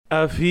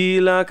I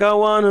feel like I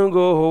wanna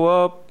go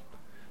up.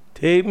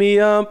 Take me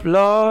up,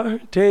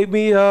 Lord, take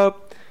me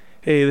up.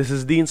 Hey, this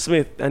is Dean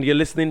Smith, and you're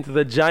listening to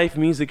the Jive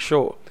Music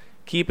Show.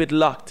 Keep it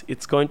locked.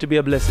 It's going to be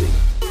a blessing.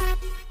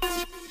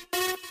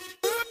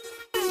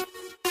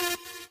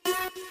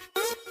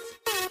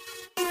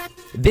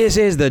 This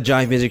is the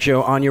Jive Music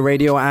Show on your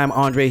radio. I'm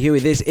Andre Huey.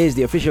 This is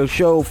the official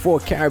show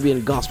for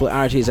Caribbean gospel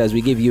artists as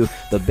we give you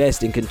the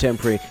best in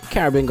contemporary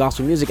Caribbean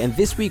gospel music. And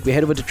this week we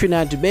head over to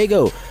Trinidad and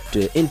Tobago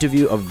to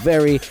interview a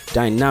very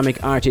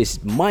dynamic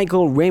artist.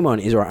 Michael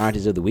Raymond is our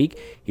artist of the week.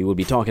 He will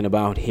be talking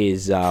about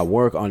his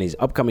work on his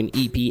upcoming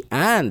EP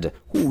and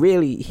who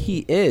really he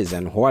is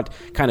and what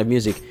kind of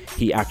music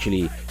he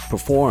actually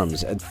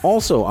performs. And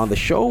also on the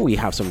show we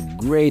have some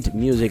great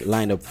music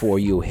lined up for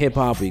you.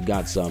 Hip-hop, we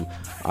got some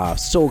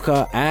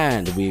soca,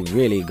 and we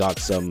really got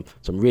some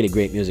really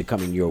great music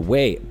coming your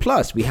way.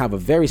 Plus we have a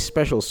very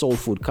special soul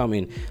food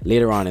coming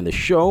later on in the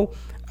show.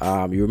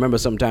 You remember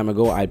some time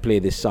ago I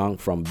played this song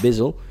from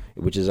Bizzle,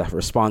 which is a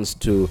response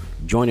to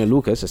Joyner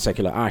Lucas, a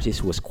secular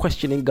artist who was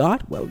questioning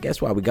God. Well, guess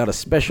what? We got a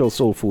special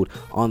soul food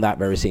on that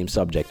very same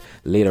subject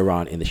later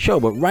on in the show.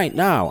 But right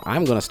now,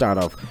 I'm going to start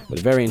off with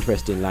a very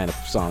interesting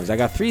lineup of songs. I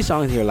got 3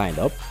 songs here lined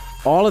up,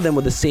 all of them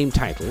with the same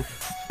title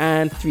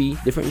and 3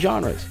 different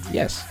genres.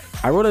 Yes,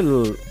 I wrote a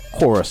little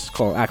chorus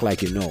called Act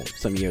Like You Know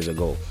some years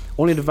ago,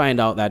 only to find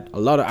out that a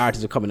lot of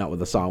artists are coming out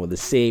with a song with the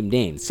same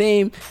name,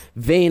 same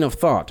vein of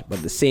thought,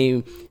 but the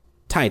same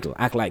title,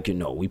 Act Like You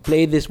Know. We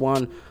played this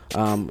one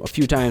a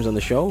few times on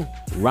the show.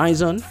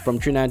 Ryzon from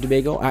Trinidad and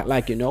Tobago, Act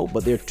Like You Know,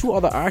 but there are 2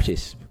 other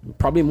artists,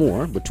 probably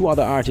more, but 2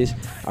 other artists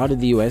out of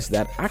the US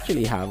that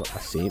actually have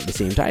the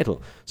same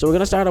title. So we're going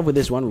to start off with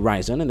this one,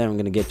 Ryzon, and then we're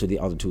going to get to the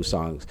other 2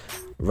 songs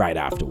right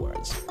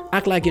afterwards.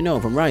 Act Like You Know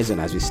from Ryzon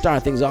as we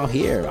start things off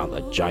here on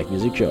the Jive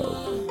Music Show.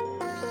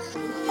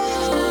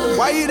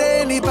 Why you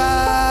there any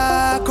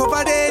back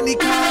over there any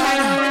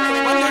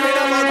corner? Wondering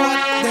about what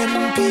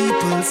them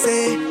people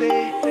say.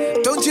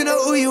 Don't you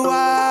know who you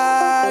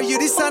are? You're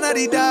the son of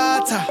the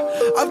daughter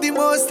of the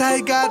Most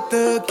High God,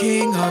 the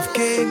King of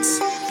Kings.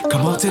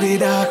 Come out to the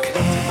dark,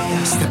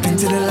 step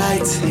into the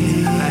light,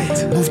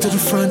 move to the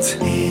front,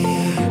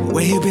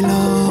 where you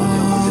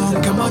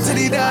belong. Come out to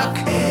the dark,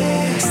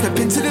 step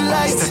into the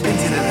light,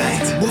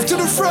 move to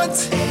the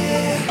front,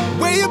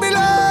 where you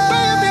belong.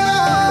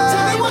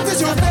 Tell me what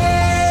is your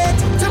faith?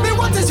 Tell me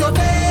what is your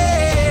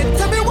faith?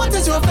 Tell me what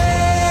is your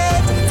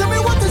faith? Tell me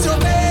what is your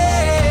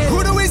faith?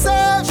 Who do we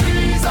serve?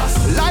 Jesus.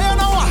 Lion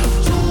or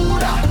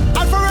Judah.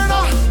 Alpha and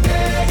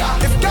Omega.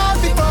 If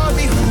God before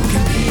me, who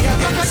can be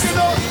against me?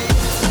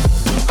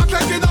 Act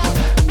like you know.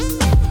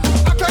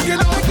 Act like you know. Act like you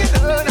know.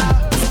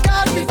 If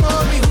God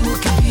before me, who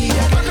can be against me?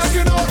 Act like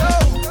you know.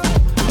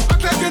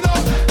 Act like you know.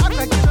 Act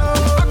like you know.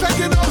 Act like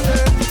you know.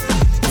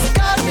 If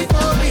God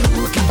before me,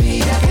 who can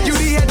be against me? You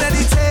the head and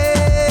the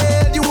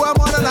tail. You are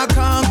more than a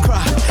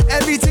conqueror.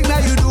 Everything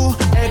that you do,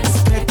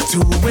 expect to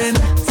win.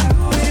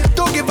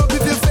 Don't give up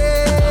if you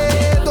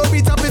fail. Don't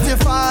beat up if you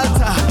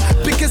falter.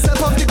 Pick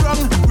yourself off the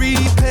ground,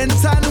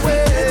 repent and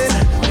win.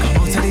 Come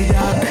out to the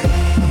dark,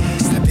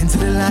 step into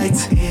the light,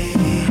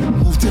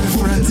 move to the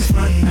front,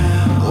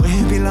 where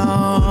you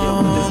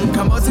belong.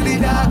 Come out to the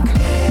dark,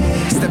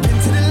 step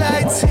into the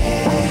light,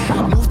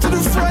 move to the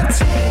front,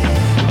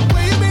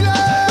 where you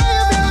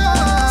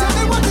belong. Tell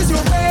me what is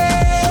your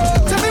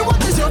faith? Tell me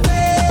what is your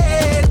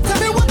faith? Tell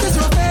me what is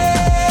your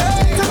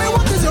faith? Tell me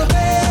what is your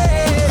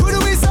faith? Who do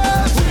we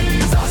serve?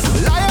 Jesus.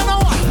 Lion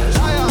or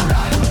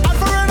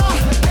Alpha and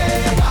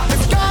Omega.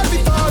 If God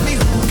before me,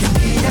 who can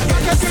be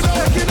against me? Act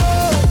like you know.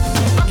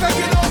 Act like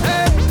you know.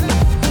 Hey.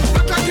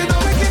 Act like you know.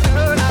 Make it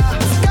know now.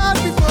 If God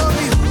before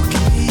me, who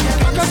can be against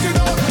me? Act like you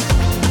know.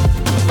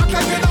 Act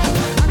like you know.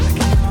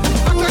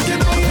 Act like you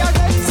know.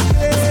 Against me.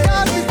 If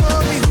God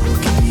before me, who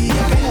can be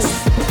against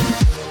me?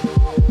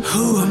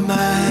 Who am I?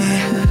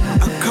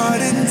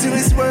 According to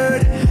His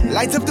word,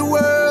 light of the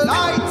world,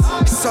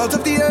 salt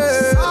of the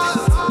earth.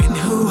 And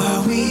who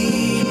are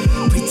we?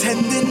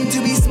 Pretending to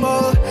be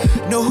small.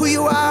 Know who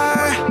you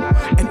are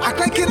and act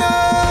like you know.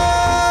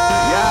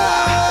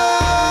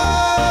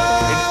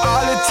 Yeah. And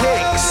all it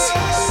takes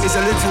is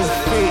a little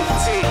faith.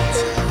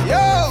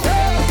 Yo.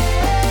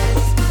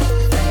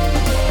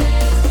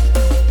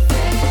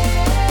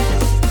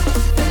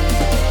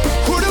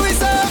 Who do we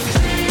serve?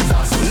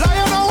 Jesus.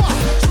 Lion or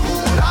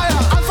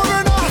Lion. Alpha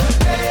and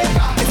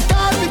Omega. If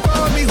God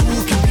before me, who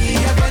can be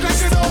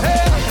against me?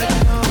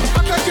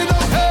 Act like you know.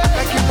 Act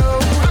like you know.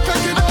 Act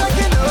like you know. Act like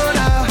you know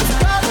now. If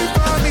God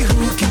before me,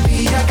 who can be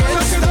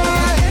against me?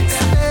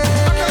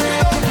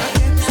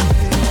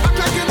 Act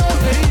like you know.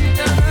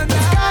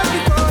 If God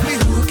before me,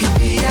 who can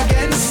be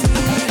against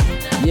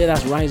me? Yeah,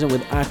 that's Ryzon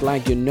with Act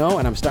Like You Know,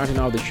 and I'm starting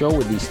off the show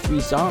with these 3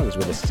 songs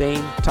with the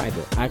same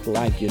title, Act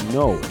Like You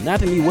Know.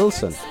 Natalie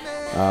Wilson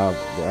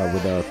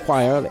with a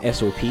choir, the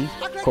SOP,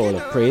 Choral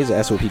of Praise,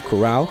 the SOP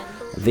Chorale.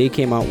 They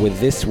came out with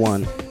this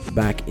one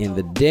back in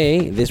the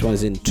day. This one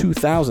is in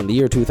 2000, the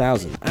year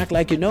 2000. Act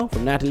Like You Know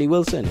from Natalie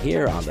Wilson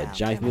here on the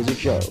Jive Music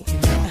Show. Say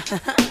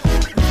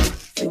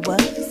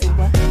what? Say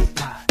what?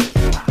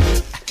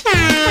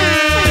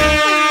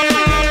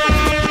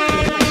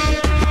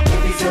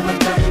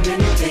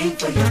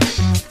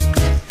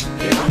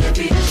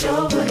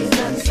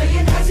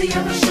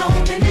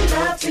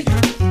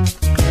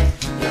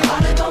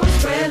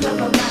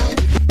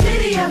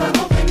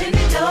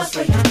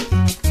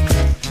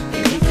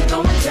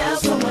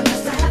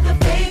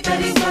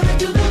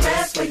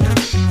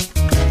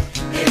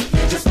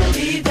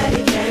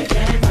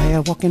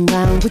 walking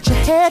round with your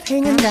head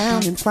hanging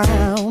down and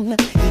frown.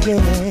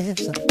 Yes,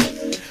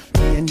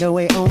 you know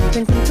he owns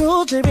and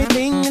controls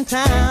everything in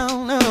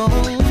town.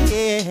 Oh,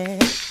 yeah.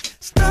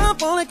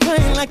 Stop on a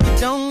train like you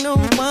don't know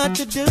what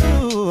to do.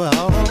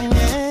 Oh,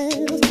 yes.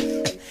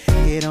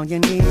 Get on your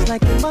knees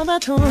like your mother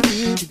told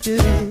you to do.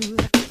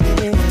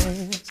 Yes.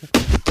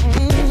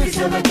 If he's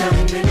ever done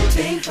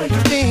anything for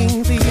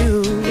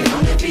you, You're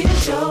on your feet and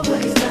show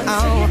what he's done.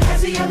 Oh. So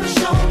has he ever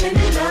shown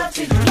any love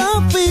to you?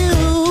 Love for you.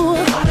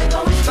 Your heart is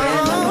always spread.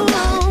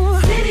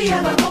 Did he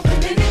ever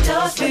open any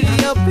doors for you? Did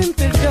he open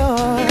the door?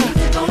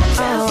 He's gonna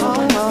tell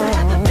someone else to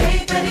have the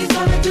faith that he's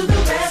gonna do the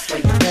rest for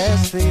you.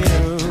 Best for you.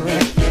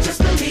 If you just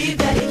believe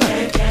that he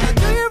can.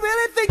 Do you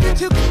really think that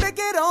you can make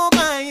it all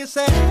by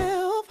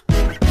yourself?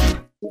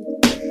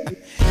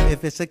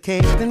 If it's a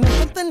case, then there's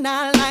something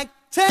I like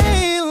to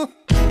tell.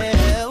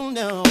 Hell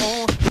no.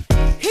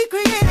 He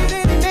created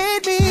and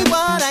made me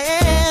what I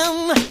am.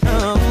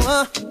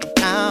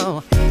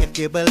 Oh, if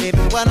you believe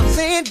in what I'm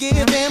saying, give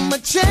him a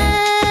chance.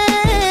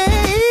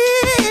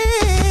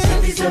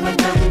 If he's ever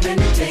done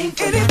anything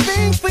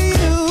for you,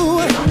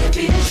 You're on your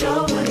feet and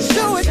show what he's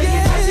show done. it,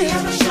 yes. Has he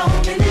ever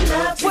shown any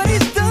love to What you?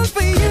 he's done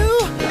for you.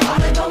 Your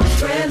heart is always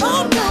spread.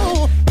 Oh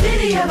no. Did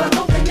he ever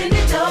open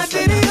any doors for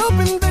Did you? he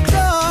open the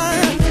door?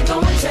 He's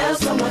gonna tell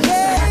someone else to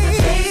have the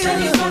faith that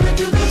he's gonna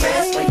do the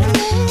rest for you.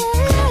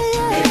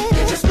 If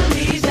you just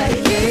believe that he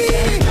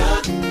can.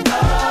 Look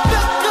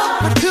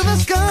up to the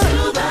sky.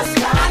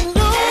 I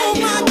know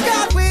my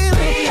God will.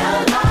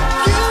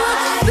 You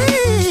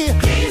see,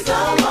 He's the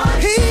one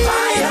He's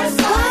by your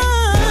the side.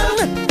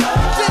 one.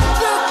 Just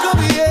look up,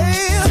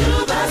 yeah. To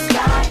the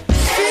sky.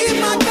 See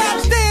my God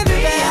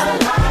standing there.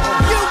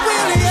 You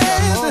really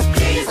is.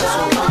 He's the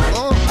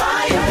one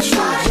by your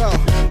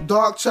side.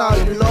 Dark child,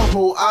 you know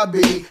who I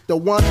be. The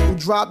one who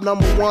dropped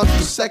 #1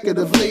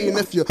 consecutively. And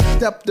if you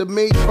step to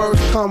me,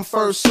 first come,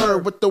 first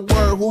serve. With the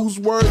word, whose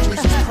word?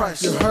 Jesus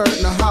Christ. You heard,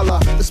 now holla.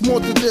 It's more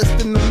to this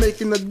than the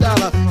making a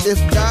dollar. If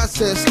God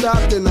said stop,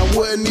 then I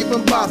wouldn't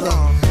even bother.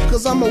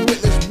 Cause I'm a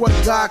witness what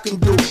God can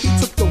do. He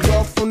took the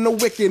wealth from the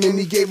wicked and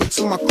he gave it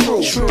to my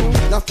crew.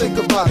 Now think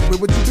about it. Where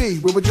would you be?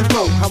 Where would you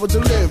go? How would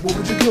you live? What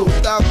would you do?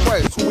 Without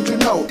Christ, who would you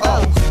know?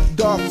 Oh,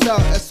 Dark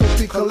Child,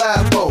 SOP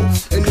collabo.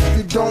 And if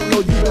you don't know,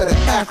 you better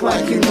act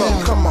like you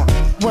know. Come on.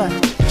 What?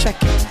 Check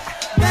it.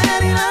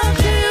 Daddy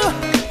loves you.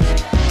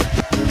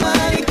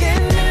 What he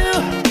can do.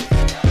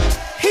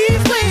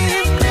 He's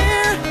waiting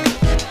there.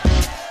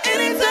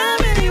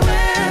 Anytime,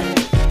 anywhere.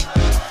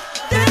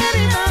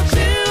 Daddy loves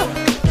you.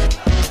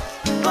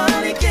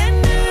 What he can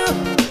do.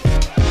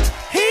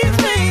 He's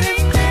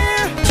waiting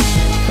there.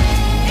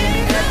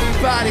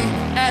 Everybody,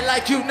 act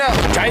like you know.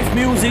 Jive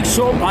Music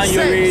Show on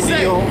your Say,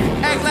 radio.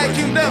 act like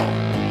you know.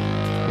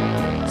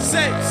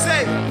 Say.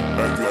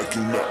 Act like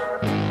you know.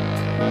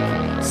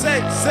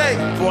 Say.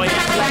 Boy,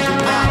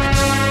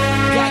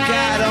 Got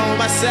God on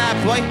my side,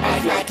 boy.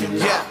 Act like you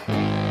know.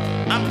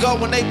 Yeah. I'm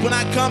going ape when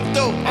I come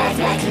through. Act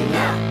like you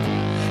know.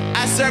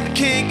 I serve the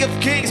King of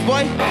Kings,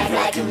 boy. Act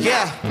like you know.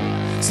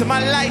 Yeah. So my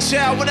light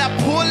shine when I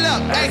pull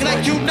up. Act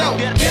like you know.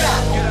 Get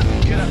up.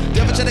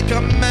 Devil try to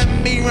come at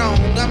me wrong.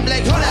 I'm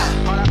like, hold up.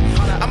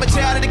 I'm a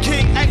child of the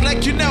king, act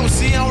like you know.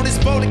 See, on this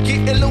boat, it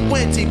get a little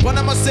windy. One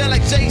of my sell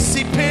like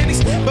JC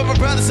Penney's, but my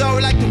brothers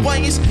all like the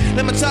Waynes.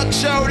 Let me talk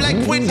show like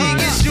Whitney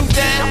gets you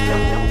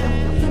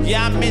down.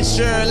 Yeah, I'm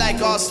insured like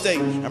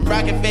Allstate. I'm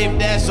rocking Fave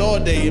Dash all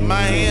day. In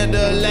my hand,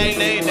 the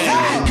lane,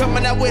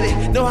 coming out with it,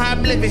 know how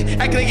I'm living.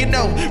 Act like you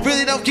know,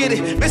 really don't get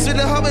it. Mess with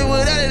the homie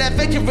without it, I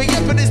fake it for you.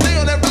 For this day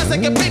on that rise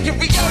like a bacon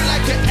for you,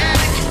 like an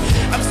addict.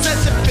 I'm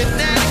such a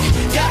fanatic.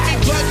 Got me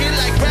bugging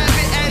like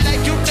rabbit, act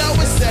like you know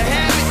it's a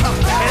habit.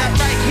 And I'm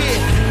right here,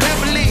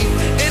 never leave.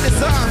 In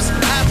his arms,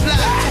 I fly.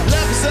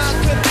 Love is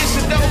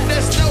unconditional,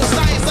 there's no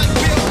science like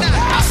real not.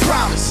 I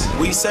promise.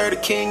 We serve the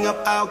king of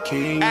all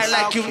kings. Act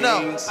like you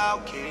know.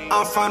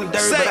 I'm from the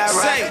dirt, Say, but I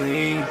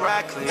say.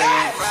 rock clean.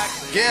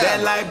 Yeah.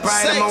 That light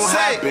bright, Say, I'm on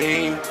high say.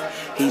 beam.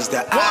 He's the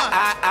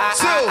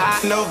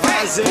Two. no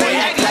visor. Boy,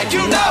 act like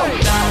you know.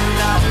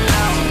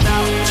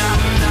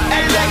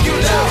 Act like you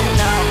know.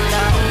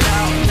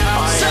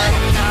 Say,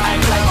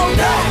 act like you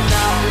know.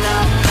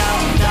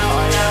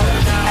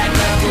 Act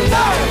like you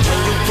know.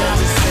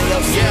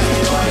 Yeah.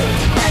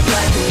 Act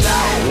like you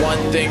know.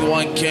 One thing,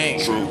 one king.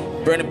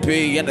 Brandon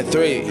P and the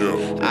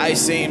 3. I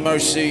seen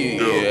mercy,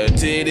 yeah,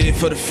 did it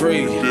for the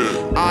free.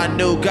 I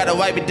knew, gotta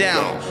wipe it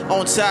down.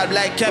 On top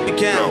like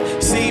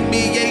Capricorn. See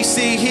me, yeah,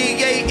 see he,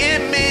 yeah,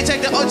 in me.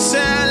 Check the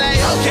ultrasound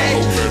like, okay,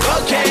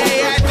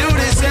 I do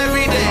this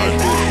every day.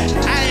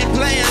 I ain't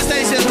playing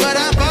stations, but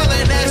I'm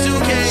balling, that's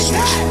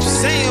 2K.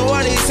 Saying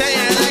what he's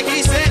saying, like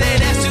he said it,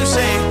 that's too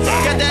shame.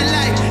 Got that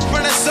light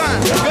from the sun,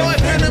 going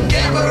from them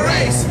gamma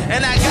rays.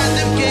 And I got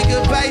them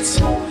gigabytes.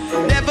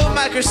 Never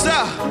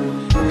Microsoft,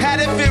 had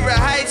it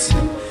Fahrenheit.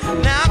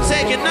 Now I'm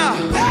taking off.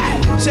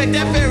 Check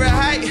that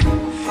Fahrenheit.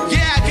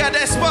 Yeah, I got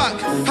that spark.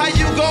 How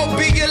you gon'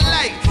 be your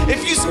light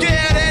if you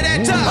scared of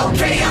that talk?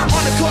 Okay, I'm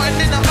on the court and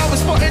then I'm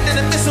always sporting and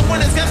I'm missing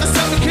winners. Got the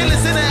 7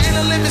 killers and there ain't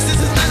no limits. This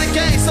is not a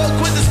game. So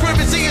quit the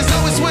scrimmage, he is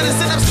always winners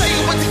and I'm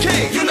staying with the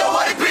king. You know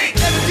what it be?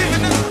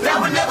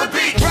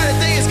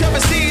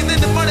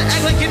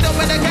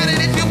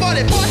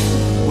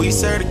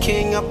 Sir, the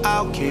king of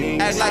our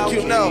kings. Act like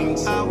you know.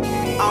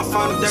 I'm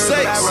from the dirt,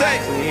 Say, like say.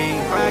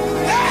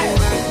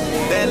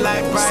 That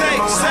like Say,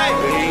 say.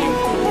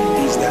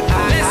 He's the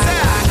Let's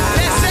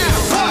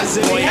out, buzz.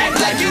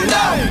 Act like you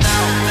know.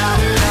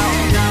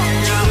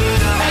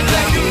 Act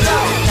like you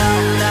know.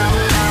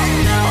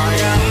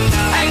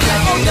 Act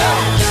like you know.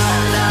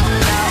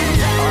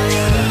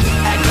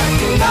 Act like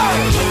you know.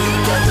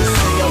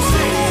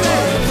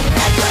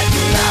 Act like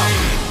you know.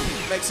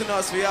 Make some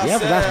noise for yourself.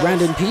 Yep, that's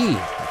Brandon P,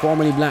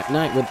 formerly Black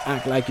Knight with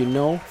Act Like You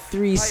Know.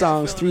 3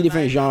 songs, 3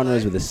 different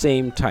genres with the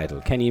same title.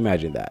 Can you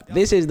imagine that?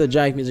 This is the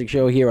Jive Music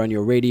Show here on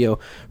your radio.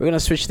 We're going to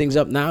switch things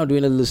up now,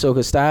 doing a little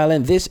soca style,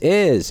 and this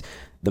is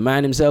the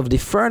man himself, The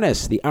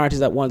Furnace, the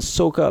artist that won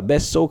soca,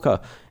 Best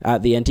Soca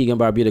at the Antigua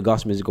and Barbuda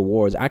Gospel Music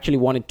Awards. Actually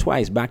won it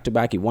twice, back to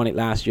back. He won it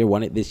last year,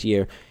 won it this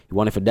year. He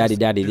won it for Daddy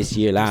Daddy this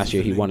year. Last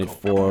year he won it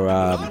for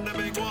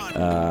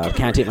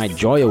Can't Take My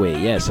Joy Away.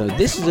 Yeah, so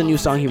this is a new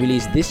song he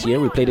released this year.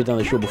 We played it on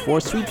the show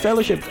before. Sweet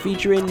Fellowship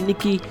featuring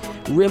Nikki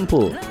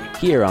Rimple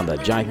here on the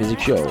Jive Music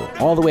Show,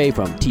 all the way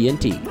from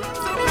TNT.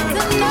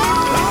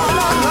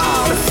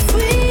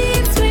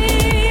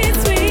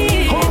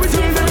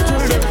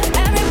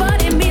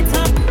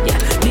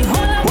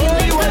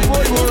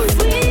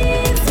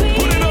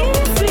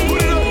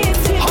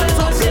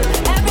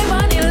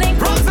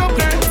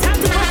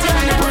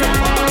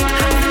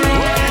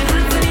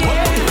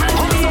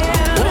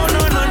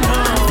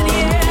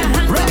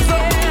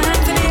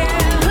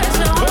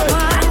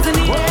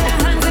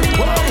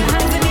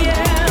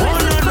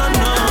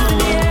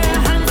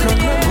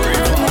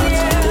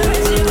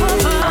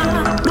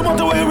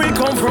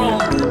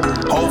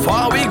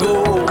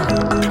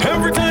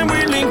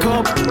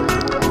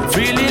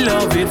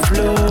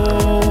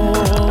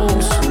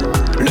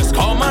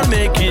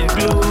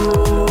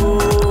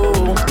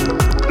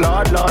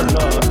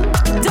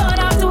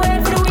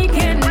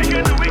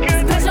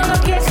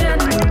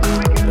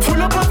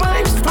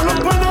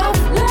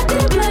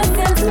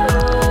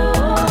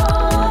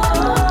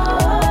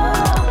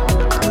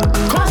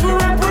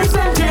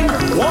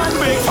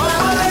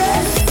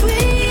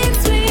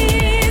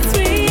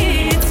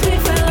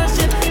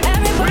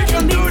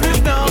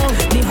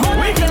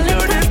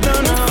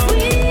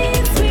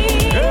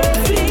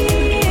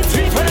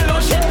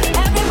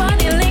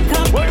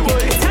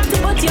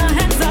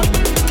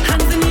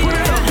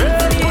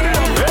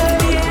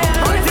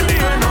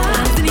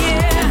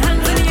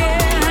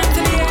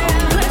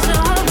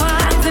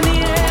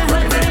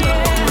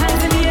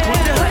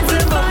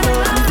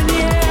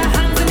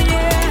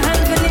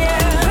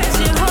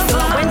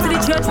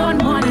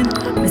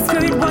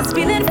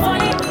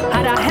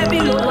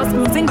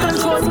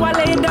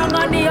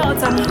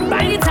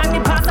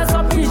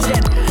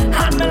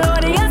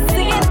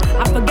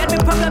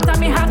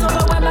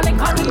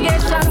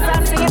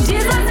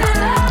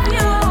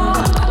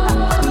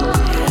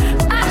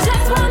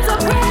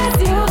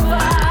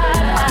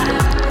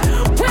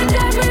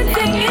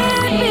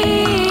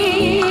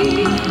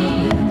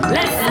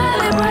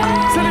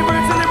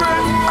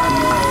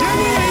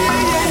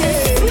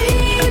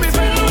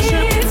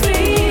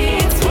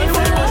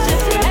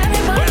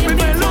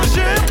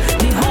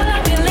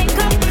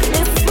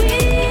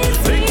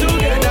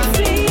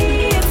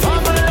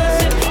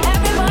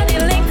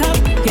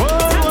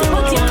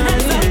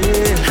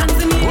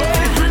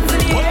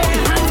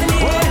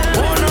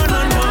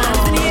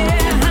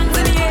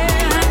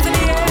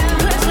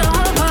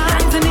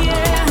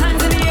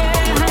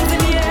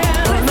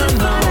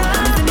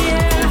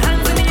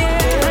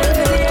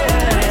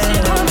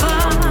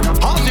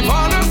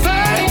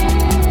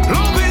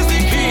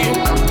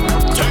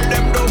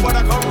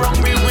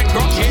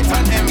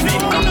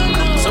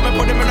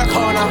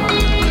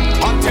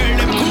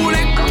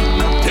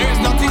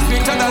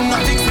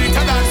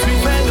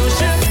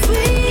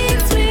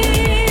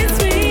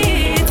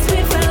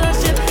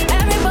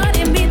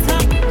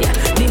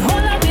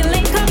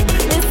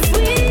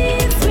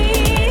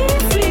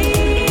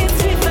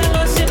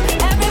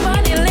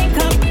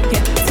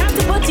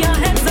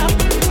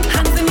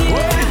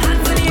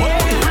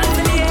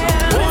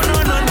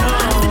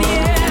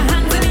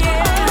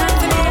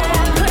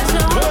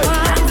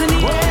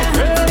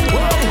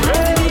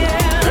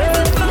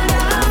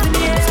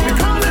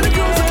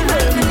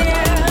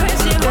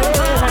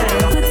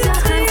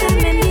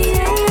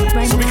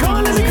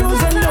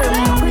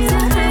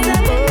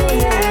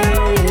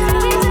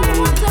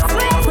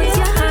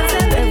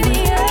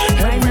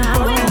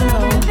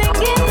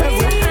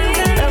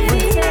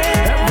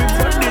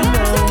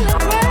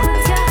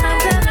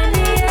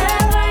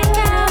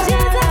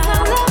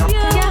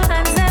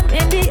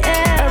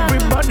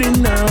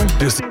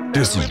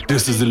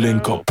 This is the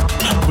link up.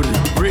 Put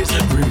it, raise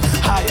it,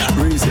 higher,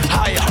 raise it,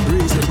 higher,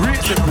 raise it,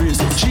 raise it, raise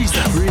it,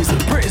 Jesus, raise it,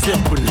 praise it,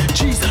 put it,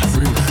 Jesus,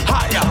 raise it,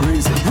 higher,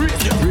 raise it,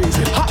 higher, raise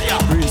it,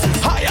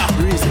 higher,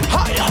 raise it,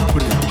 higher,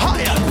 put it,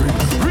 higher,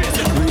 raise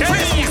it,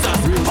 Jesus.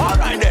 All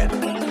right then.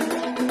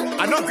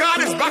 I know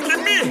God is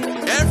backing me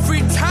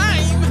every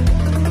time.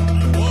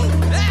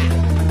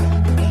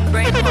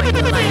 Break point.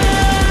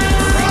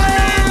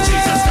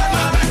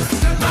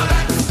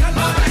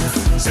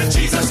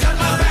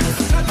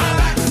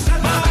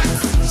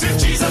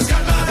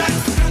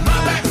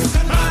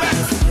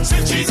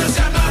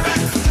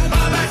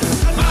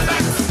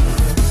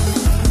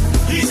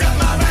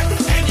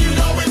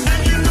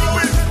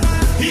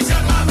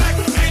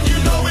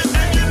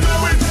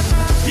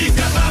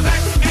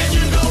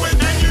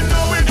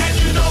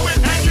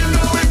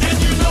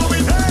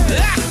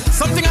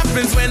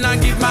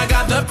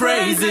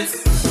 praises.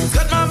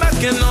 Got my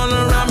back and all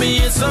around me,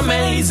 it's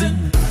amazing.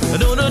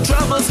 Though the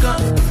troubles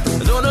come,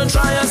 though the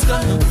trials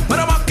come, but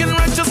I walk in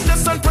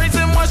righteousness and praise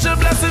Him, watch the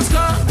blessings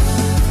come.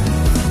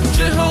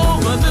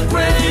 Jehovah the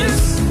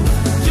greatest,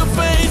 you're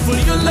faithful,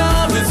 your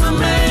love is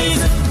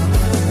amazing.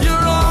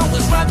 You're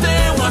always right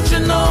there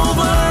watching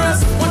over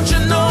us,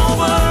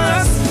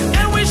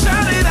 and we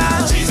shout it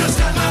out. Jesus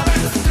got my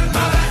back,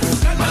 my back,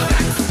 my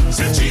back.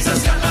 Said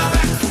Jesus got my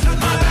back,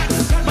 my back,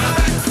 my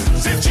back.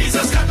 Said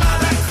Jesus got my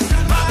back,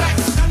 my back,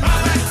 my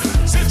back.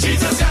 Said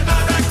Jesus got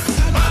my back,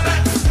 my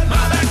back,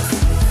 my back.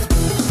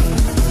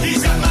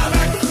 He's got my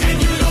back, and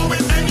you know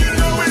it, and you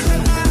know it.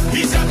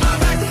 He's got my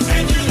back,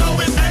 and you know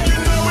it, and you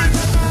know it.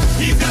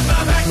 He's got my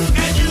back,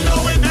 and you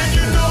know it, and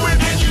you know it,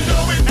 and you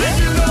know it, and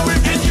you know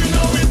it, and you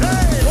know it.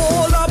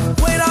 Hold up,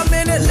 wait a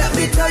minute, let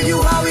me tell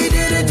you how he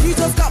did it.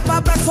 Jesus got my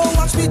back, so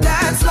watch me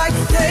dance like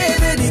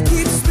David. He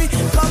keeps me,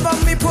 cover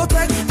me,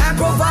 protect, and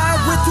provide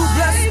with to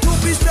bless. To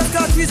be stressed,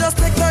 God, Jesus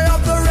take care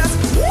of the rest.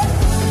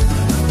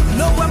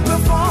 No weapon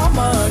formed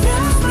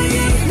against me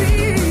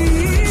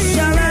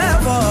shall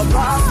ever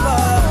prosper.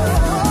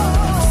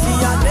 See,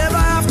 I never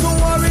have to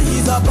worry,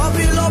 He's above,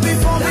 below,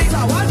 before me.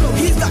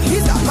 He's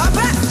got my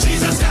back.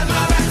 Jesus got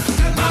my back,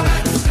 my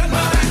back,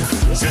 my back.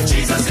 Said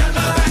Jesus got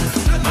my back,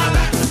 my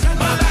back,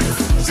 my back.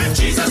 Said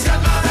Jesus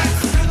got my back,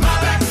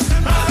 my back,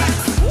 my back.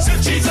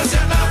 Said Jesus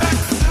got my back,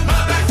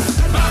 my back,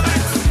 my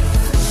back.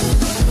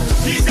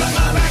 He's got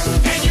my back,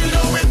 and you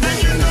know it,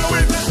 and you know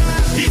it.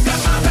 He's got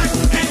my back,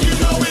 and you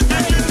know it,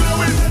 and you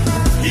know it.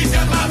 He's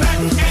got my back,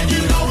 and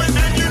you know it,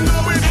 and you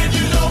know it, and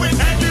you know it,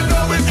 and you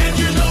know it, and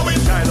you know it.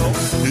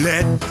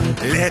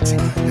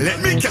 Let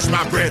me catch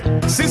my breath.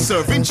 Since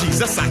serving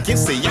Jesus, I can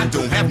say I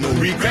don't have no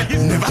regret.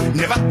 Never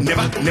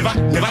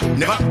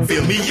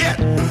fail me yet.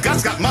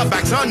 God's got my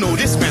back, so I know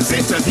this man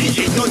Satan,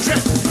 he ain't no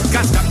threat.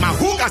 God's got my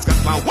who, God's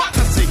got my what,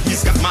 I say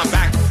He's got my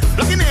back.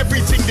 Blocking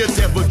everything the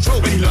devil throw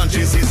when he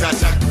launches his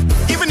attack.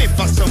 Even if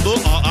I stumble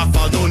or I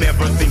fall, don't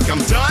ever think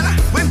I'm done.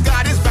 When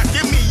God is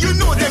backing me, you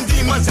know them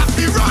demons have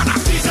to run.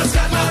 Jesus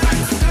got my back,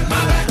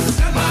 my back,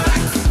 my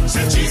back.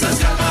 Said Jesus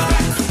got my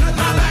back,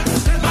 my back,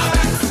 my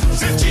back.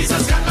 Said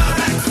Jesus got my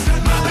back,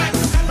 my back,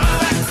 my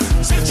back.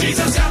 Said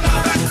Jesus got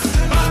my back,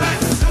 my back,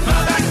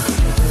 my back.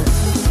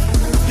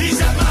 He's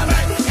got my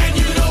back, and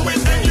you know it,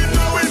 and you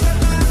know it.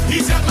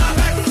 He's got my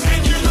back,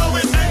 and you know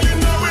it, and you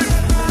know it.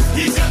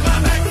 He's got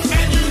my back,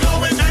 and you know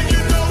it, and you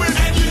know it,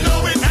 and you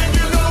know it, and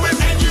you know it,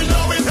 and you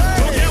know it.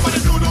 Don't care what I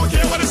do, don't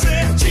care what I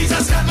say.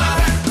 Jesus got my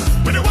back.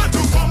 When they want to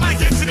come and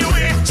get in the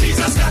way,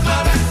 Jesus got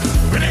my back.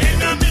 When the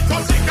enemy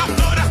comes, they come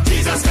down.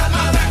 Jesus got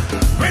my back.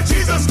 When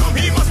Jesus come,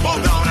 he must bow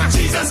down.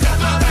 Jesus got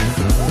my back.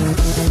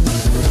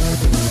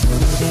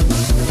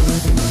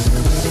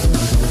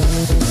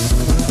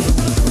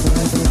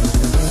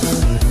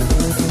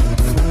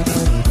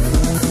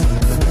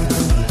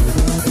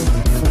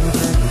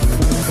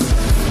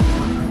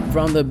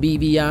 From the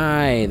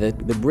BBI,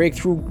 the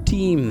breakthrough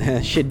team,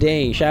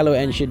 Shadane, Shallow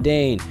and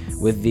Shadane,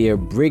 with their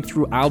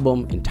breakthrough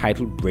album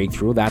entitled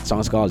Breakthrough. That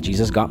song's called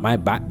Jesus Got My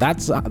Back.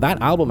 That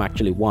album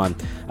actually won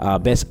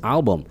Best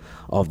Album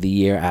of the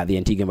Year at the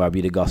Antigua and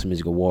Barbuda Gospel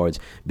Music Awards.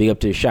 Big up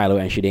to Shallow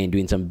and Shadane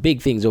doing some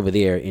big things over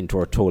there in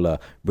Tortola,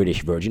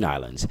 British Virgin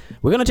Islands.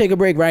 We're going to take a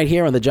break right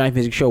here on the Jive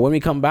Music Show. When we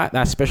come back,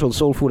 that special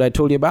soul food I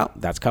told you about,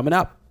 that's coming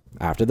up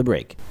after the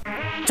break.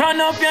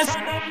 Turn up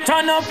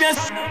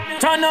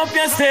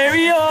your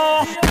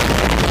stereo.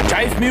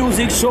 Jive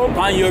Music Show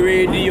on your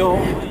radio.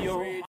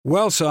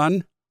 Well,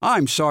 son,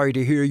 I'm sorry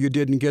to hear you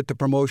didn't get the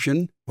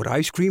promotion. Would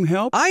ice cream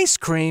help? Ice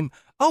cream?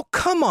 Oh,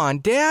 come on,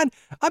 Dad.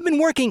 I've been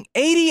working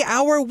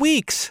 80-hour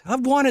weeks.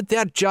 I've wanted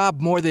that job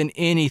more than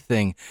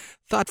anything.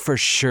 Thought for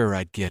sure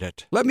I'd get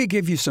it. Let me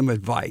give you some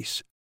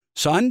advice.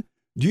 Son,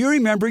 do you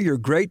remember your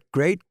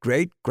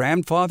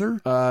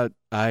great-great-great-grandfather?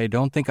 I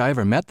don't think I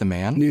ever met the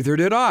man. Neither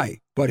did I.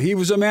 But he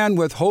was a man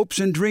with hopes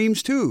and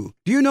dreams, too.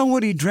 Do you know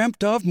what he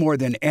dreamt of more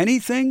than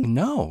anything?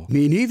 No.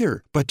 Me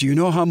neither. But do you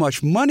know how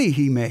much money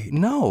he made?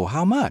 No.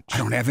 How much? I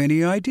don't have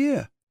any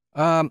idea.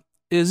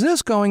 Is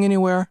this going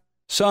anywhere?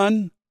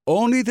 Son,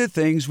 only the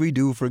things we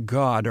do for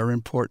God are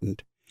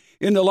important.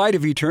 In the light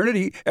of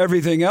eternity,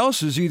 everything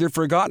else is either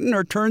forgotten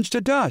or turns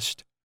to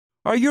dust.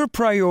 Are your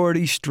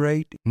priorities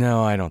straight?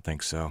 No, I don't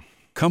think so.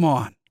 Come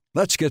on,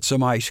 let's get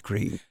some ice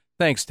cream.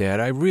 Thanks, Dad.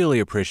 I really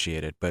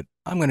appreciate it, but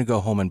I'm going to go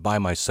home and buy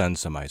my son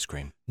some ice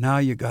cream. Now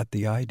you got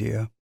the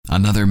idea.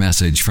 Another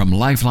message from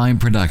Lifeline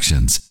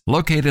Productions,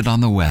 located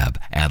on the web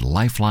at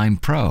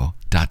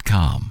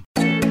lifelinepro.com.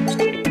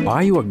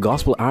 Are you a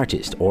gospel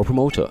artist or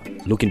promoter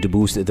looking to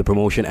boost the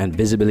promotion and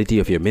visibility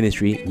of your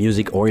ministry,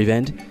 music, or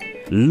event?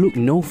 Look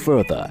no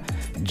further.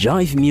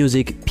 Jive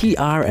Music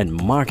PR and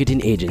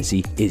Marketing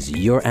Agency is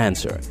your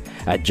answer.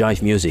 At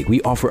Jive Music,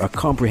 we offer a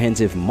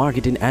comprehensive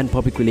marketing and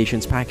public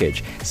relations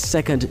package,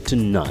 second to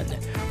none.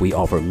 We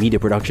offer media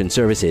production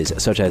services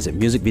such as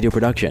music video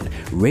production,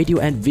 radio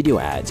and video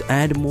ads,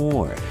 and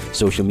more,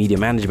 social media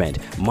management,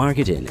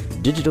 marketing,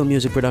 digital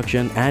music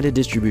production and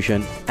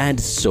distribution, and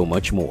so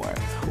much more.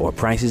 Our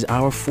prices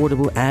are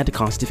affordable and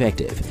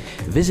cost-effective.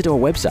 Visit our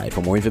website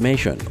for more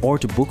information or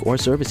to book our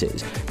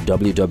services,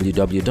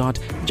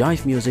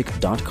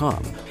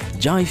 www.jivemusic.com.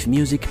 Jive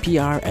Music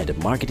PR and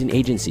Marketing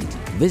Agency.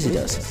 Visit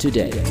us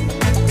today.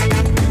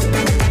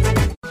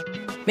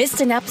 Missed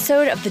an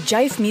episode of the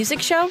Jive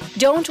Music Show?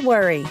 Don't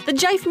worry. The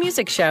Jive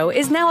Music Show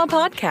is now a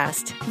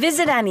podcast.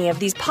 Visit any of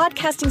these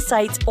podcasting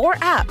sites or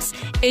apps,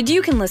 and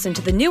you can listen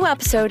to the new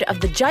episode of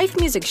the Jive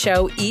Music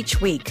Show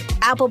each week.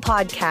 Apple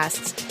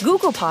Podcasts,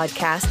 Google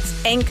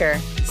Podcasts, Anchor,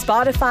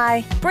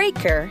 Spotify,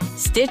 Breaker,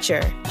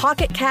 Stitcher,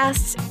 Pocket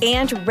Casts,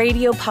 and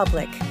Radio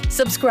Public.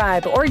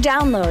 Subscribe or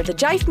download the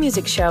Jive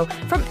Music Show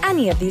from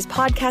any of these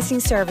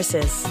podcasting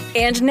services.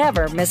 And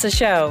never miss a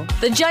show.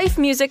 The Jive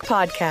Music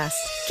Podcast,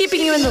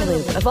 keeping you in the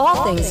loop of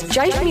all things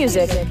Jive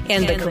music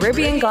and the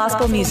Caribbean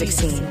gospel music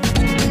scene.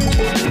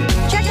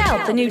 Check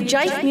out the new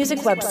Jive Music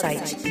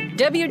website,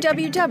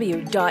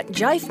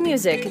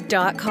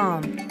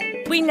 www.jivemusic.com.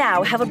 We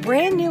now have a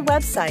brand new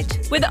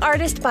website with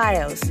artist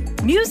bios,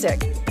 music,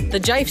 the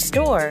Jive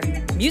store,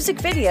 music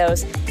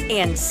videos,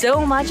 and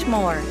so much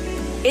more.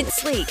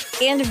 It's sleek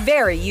and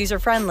very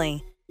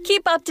user-friendly.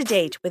 Keep up to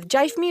date with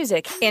Jive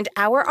Music and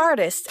our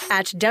artists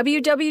at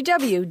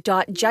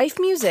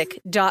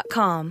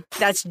www.jivemusic.com.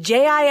 That's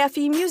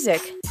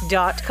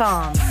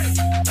JIFEmusic.com.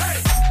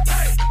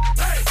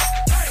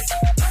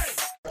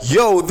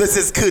 Yo, this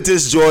is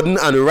Curtis Jordan,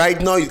 and right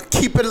now you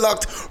keep it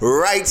locked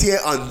right here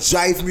on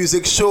Jive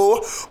Music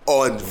Show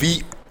on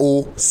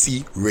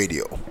VOC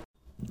Radio.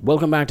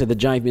 Welcome back to the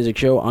Jive Music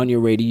Show on your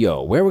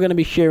radio, where we're going to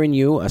be sharing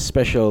you a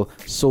special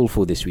soul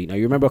food this week. Now,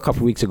 you remember a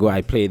couple of weeks ago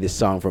I played this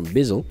song from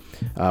Bizzle,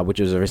 which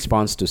was a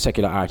response to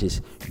secular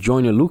artist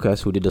Joyner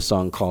Lucas, who did a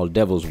song called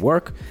Devil's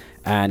Work,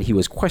 and he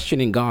was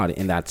questioning God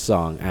in that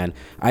song. And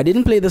I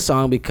didn't play the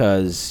song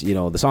because, you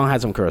know, the song had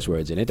some curse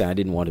words in it, and I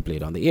didn't want to play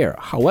it on the air.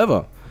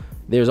 However,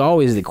 there's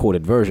always the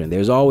quoted version.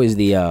 There's always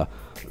the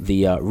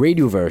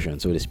radio version,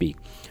 so to speak.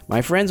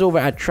 My friends over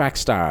at Track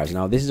Stars,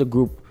 now this is a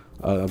group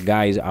of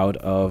guys out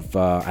of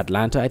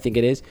Atlanta, I think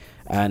it is,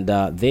 and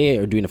they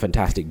are doing a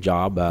fantastic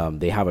job.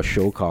 They have a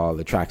show called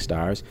The Track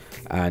Stars,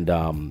 and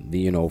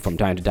from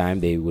time to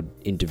time they would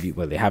interview.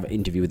 Well, they have an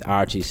interview with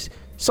artists,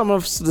 some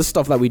of the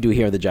stuff that we do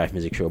here at the Jive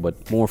Music Show,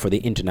 but more for the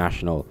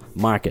international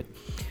market.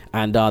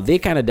 And they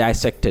kind of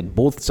dissected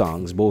both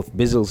songs, both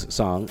Bizzle's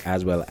song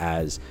as well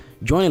as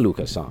Joyner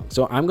Lucas' song.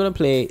 So I'm gonna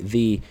play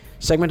the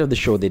segment of the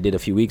show they did a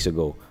few weeks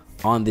ago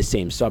on the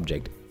same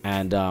subject,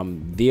 and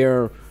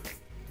their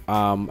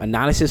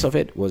analysis of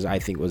it was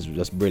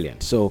just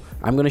brilliant. So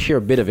I'm going to share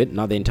a bit of it,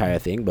 not the entire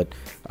thing, but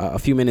a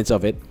few minutes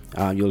of it.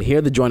 You'll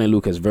hear the Joyner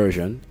Lucas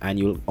version, and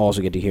you'll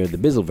also get to hear the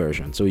Bizzle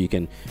version, so you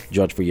can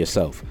judge for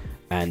yourself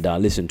and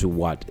listen to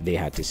what they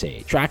had to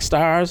say. Track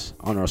Stars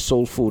on our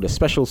Soul Food, a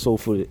special Soul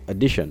Food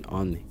edition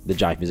on the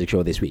Jive Music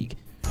Show this week.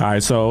 All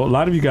right, so a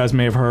lot of you guys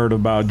may have heard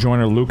about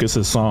Joyner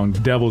Lucas's song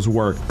 "Devil's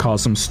Work"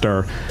 caused some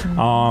stir,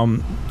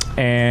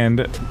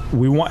 and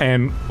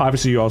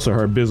obviously you also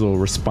heard Bizzle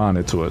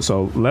responded to it.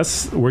 So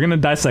we're gonna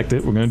dissect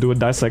it. We're gonna do a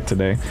dissect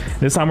today.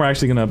 This time we're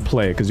actually gonna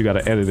play it because you got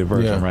an edited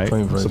version, right?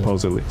 Version.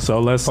 Supposedly.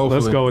 So let's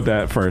go with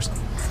that first.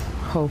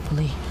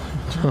 Hopefully.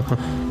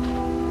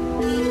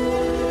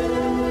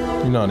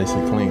 You know they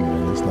say clean,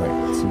 and it's like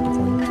super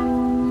clean.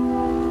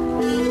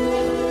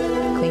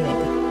 Clean it.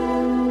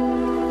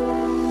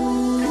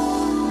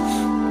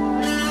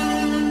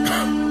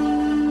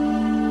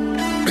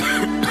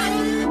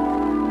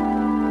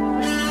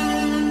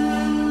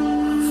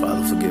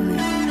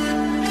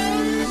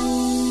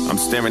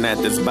 Staring at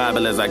this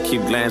Bible as I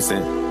keep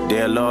glancing.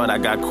 Dear Lord, I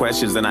got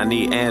questions and I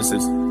need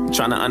answers. I'm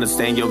trying to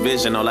understand your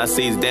vision, all I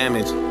see is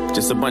damage.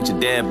 Just a bunch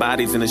of dead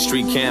bodies in the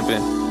street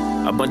camping.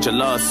 A bunch of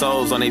lost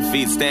souls on their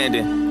feet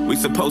standing. We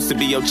supposed to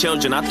be your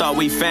children, I thought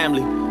we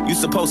family. You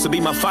supposed to be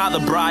my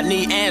father, bro, I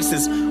need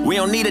answers. We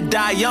don't need to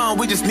die young,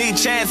 we just need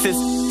chances.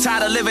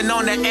 Tired of living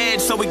on the edge,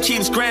 so we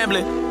keep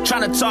scrambling.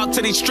 Trying to talk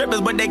to these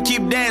strippers, but they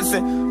keep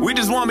dancing. We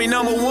just want me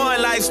number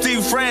one like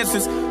Steve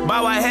Francis.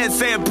 Bow our heads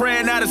saying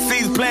prayer, now the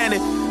seeds planted.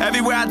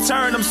 Everywhere I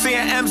turn, I'm seeing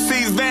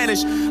MCs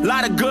vanish.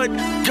 Lot of good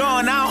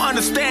gone, I don't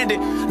understand it.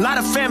 Lot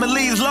of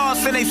families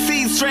lost and they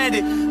seeds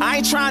stranded. I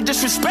ain't trying to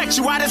disrespect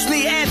you, I just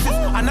need answers.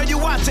 I know you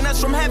watching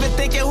us from heaven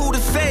thinking who to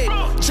save.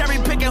 Cherry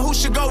picking who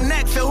should go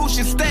next and who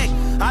should stay.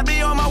 I'd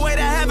be on my way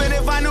to heaven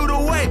if I knew the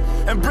way.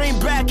 And bring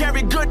back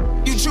every good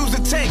you choose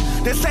to take.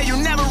 They say you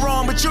never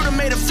wrong, but you done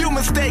made a few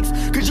mistakes.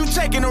 Cause you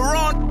taking the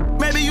wrong,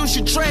 maybe you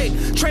should trade.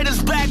 Trade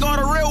us back all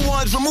the real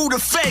ones, remove the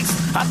fakes.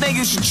 I think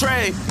you should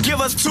trade.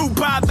 Give us 2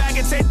 pop back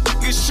and take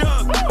you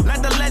shook.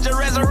 Let the legend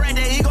resurrect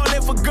it, he gon'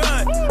 live for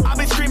good. I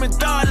be screaming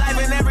thug life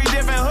in every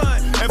different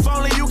hood. If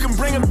only you can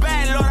bring him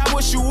back, Lord, I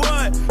wish you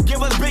would.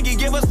 Give us Biggie,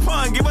 give us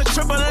Pun,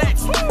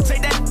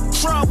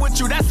 with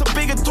you, that's a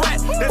bigger threat.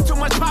 There's too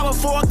much power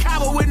for a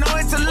coward with no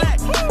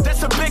intellect.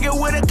 That's a bigger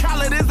with a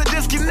collar, there's a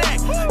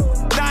disconnect.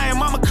 Dying,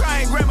 mama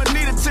crying, grandma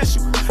need a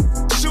tissue.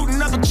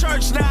 Shooting up a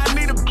church, now I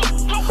need a.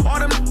 All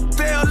them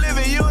still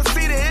living, you don't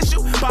see the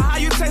issue. But how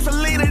you taste a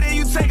leader, then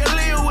you take a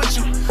leader with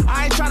you.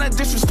 I ain't tryna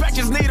disrespect,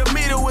 just need a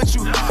meter with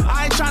you.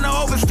 I ain't tryna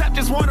overstep,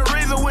 just want a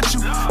reason with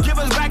you. Give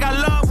us back our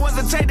loved ones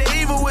and take the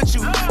evil with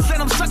you.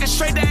 Send them suckers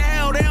straight to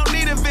hell, they don't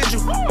need a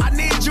vigil. I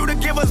need you to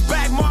give us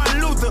back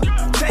Martin Luther.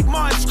 Take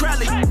Martin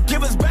Shkreli,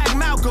 give us back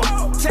Malcolm.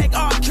 Take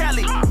R.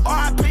 Kelly,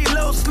 R.I.P.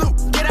 Lil Snoop.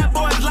 Get that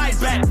boy's life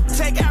back.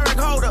 Take Eric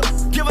Holder,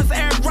 give us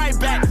Eric right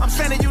back. I'm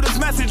sending you this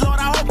message, Lord,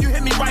 I hope you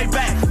hit me right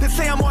back. They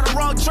say I'm on the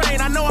wrong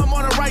train, I know I'm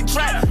on the right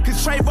track.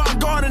 Cause Trayvon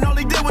Gordon all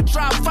he did was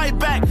try to fight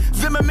back.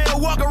 Zimmerman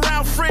walk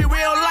around free, we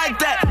don't like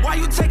that. Why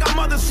you take our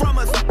mothers from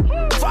us?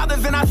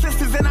 Fathers and our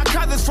sisters and our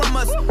cousins from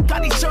us.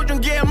 Got these children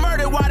getting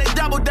murdered while they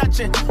double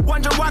dutching.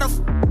 Wonder why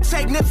the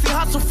take Nipsey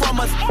Hussle from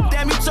us.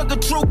 Damn, you took a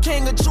true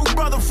king, a true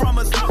brother from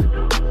us.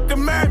 The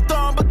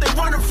marathon, but they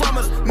running from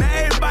us. Now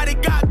everybody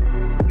got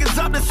is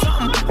up to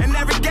something. And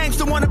every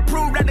gangster wanna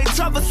prove that they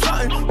tough or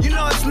something. You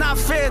know it's not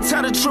fair,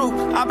 tell the truth.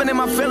 I've been in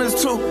my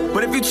feelings too.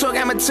 But if you took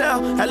Emmett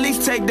Till, at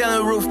least take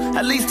Dylan Roof.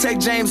 At least take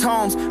James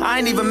Holmes. I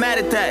ain't even mad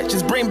at that.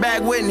 Just bring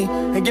back Whitney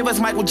and give us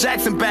Michael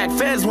Jackson back.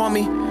 Feds want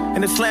me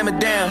and then slam it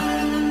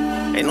down.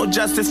 Ain't no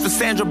justice for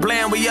Sandra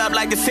Bland. We up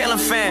like a sailing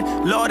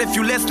fan. Lord, if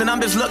you listen,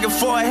 I'm just looking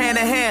for a hand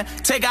in hand.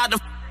 Take out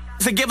the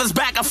to give us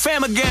back our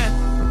fam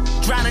again.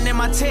 Drowning in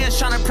my tears,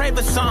 trying to pray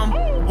for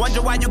something.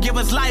 Wonder why you give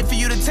us life for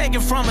you to take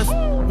it from us.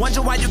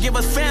 Wonder why you give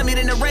us family,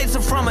 then erase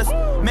it from us.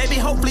 Maybe,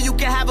 hopefully, you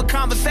can have a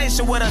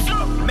conversation with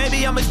us.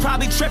 Maybe I'm just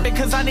probably tripping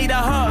cause I need a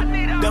hug.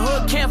 The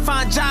hood can't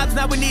find jobs,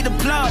 now we need a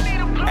plug.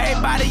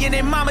 Everybody and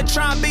their mama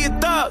trying to be a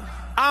thug.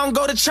 I don't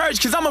go to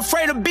church cause I'm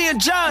afraid of being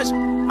judged.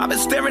 I've been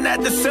staring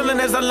at the ceiling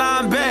as I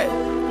lie in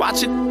bed.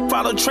 Watch it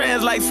follow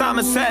trends like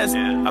Simon says.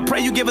 I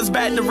pray you give us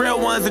back the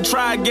real ones and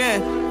try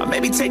again. Or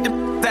maybe take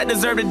the that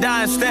deserve to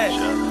die instead.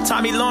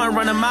 Tommy Lauren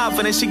run her mouth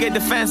and then she get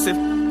defensive.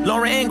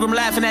 Lauren Ingram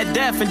laughing at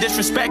death and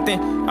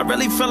disrespecting. I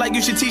really feel like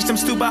you should teach them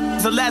stupid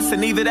a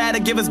lesson. Either that or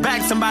give us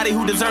back somebody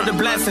who deserved the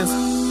blessings.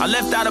 I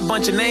left out a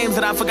bunch of names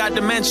that I forgot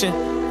to mention.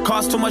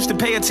 Cost too much to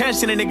pay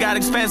attention and it got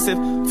expensive.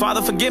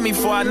 Father, forgive me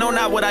for I know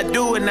not what I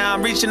do, and now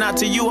I'm reaching out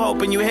to you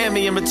hoping you hear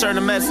me and return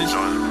the message.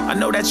 I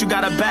know that you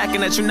got our back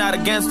and that you're not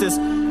against us.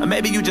 Or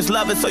maybe you just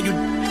love us so you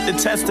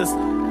detest us.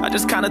 I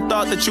just kinda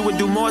thought that you would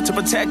do more to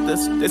protect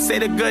us. They say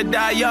the good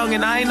die young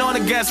and I ain't on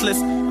the guest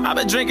list. I've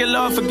been drinking,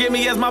 Lord, forgive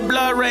me as my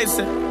blood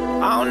racing.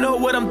 I don't know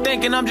what I'm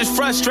thinking, I'm just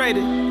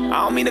frustrated.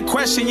 I don't mean to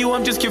question you,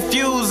 I'm just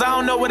confused. I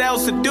don't know what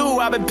else to do,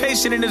 I've been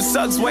patient and it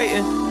sucks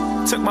waiting.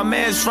 Took my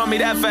mans from me,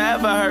 that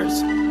forever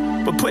hurts.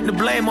 But putting the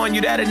blame on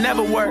you, that'll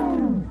never work.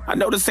 I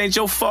know this ain't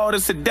your fault,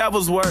 it's the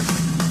devil's work.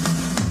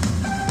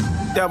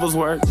 Devil's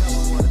work.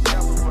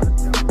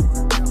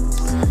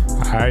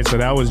 All right, so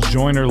that was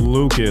Joyner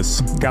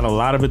Lucas. Got a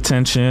lot of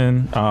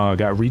attention.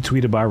 Got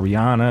retweeted by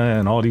Rihanna,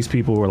 and all these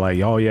people were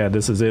like, "Oh yeah,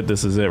 this is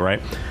it,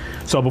 right?"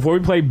 So before we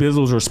play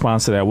Bizzle's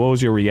response to that, what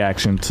was your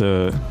reaction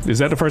to? Is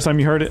that the first time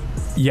you heard it?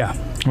 Yeah.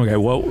 Okay.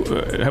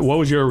 What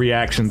was your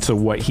reaction to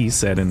what he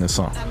said in this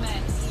song?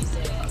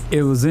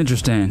 It was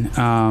interesting.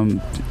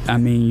 I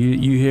mean,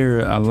 you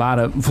hear a lot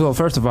of. Well,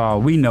 first of all,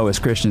 we know as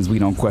Christians we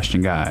don't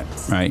question God,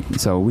 right?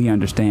 So we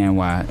understand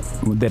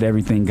that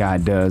everything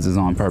God does is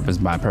on purpose,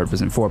 by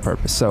purpose, and for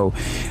purpose. So,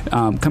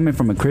 coming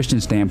from a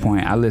Christian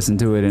standpoint, I listen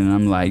to it and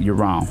I'm like, you're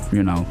wrong.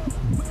 You know,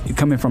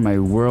 coming from a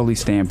worldly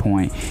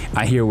standpoint,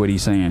 I hear what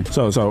he's saying.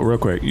 So real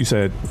quick, you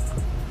said,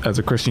 as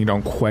a Christian, you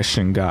don't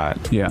question God.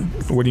 Yeah.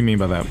 What do you mean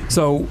by that?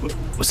 So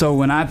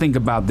when I think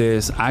about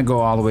this, I go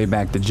all the way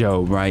back to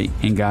Job, right?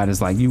 And God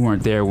is like, you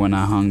weren't there when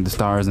I hung the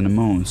stars and the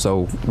moon.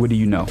 So what do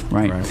you know,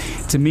 right?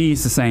 To me,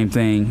 it's the same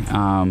thing.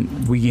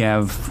 We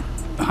have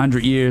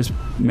 100 years,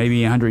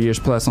 maybe 100 years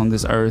plus on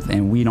this earth,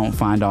 and we don't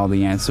find all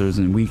the answers,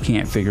 and we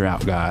can't figure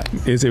out God.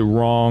 Is it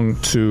wrong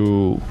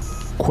to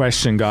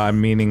question God,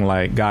 meaning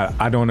like, God,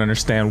 I don't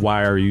understand,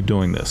 why are you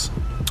doing this?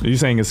 Are you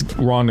saying it's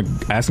wrong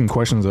to asking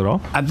questions at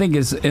all? I think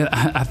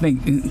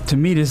to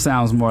me this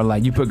sounds more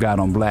like you put God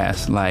on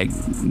blast. Like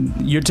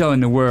you're telling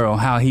the world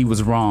how he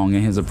was wrong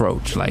in his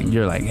approach. Like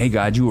you're like, hey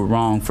God, you were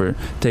wrong for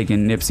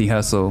taking Nipsey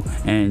Hussle,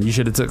 and you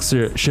should have took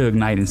Suge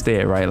Knight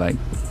instead, right? Like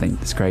I think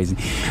it's crazy.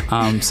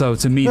 So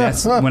to me,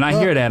 that's when I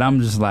hear that,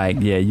 I'm just like,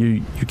 yeah,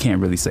 you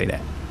can't really say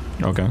that.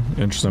 Okay,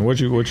 interesting.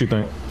 What you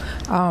think?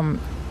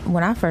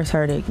 When I first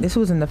heard it, this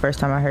wasn't the first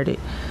time I heard it.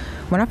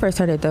 When I first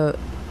heard it, the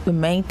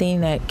main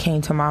thing that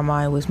came to my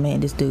mind was,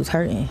 man, this dude's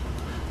hurting.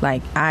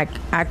 Like I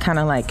kind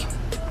of like,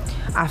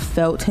 I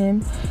felt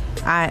him.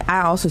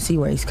 I also see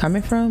where he's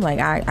coming from. Like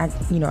I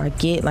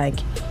get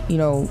like,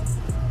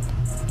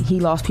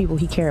 he lost people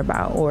he cared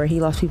about, or he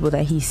lost people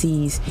that he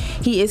sees.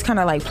 He is kind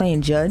of like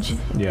playing judge,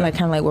 like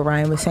kind of like what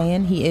Ryan was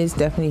saying. He is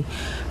definitely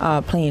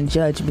playing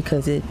judge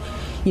because it,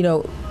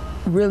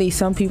 really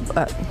some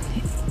people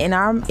in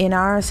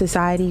our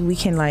society, we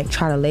can like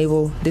try to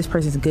label this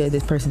person's good,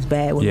 this person's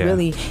bad. When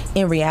really,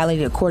 in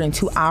reality, according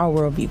to our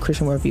worldview,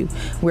 Christian worldview,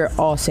 we're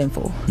all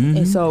sinful,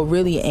 and so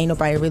really, ain't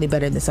nobody really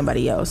better than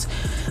somebody else.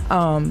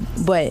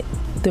 But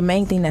the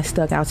main thing that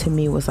stuck out to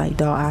me was like,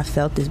 dog, I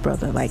felt this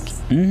brother, like,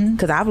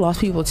 because I've lost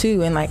people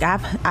too, and like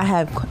I've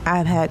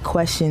had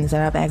questions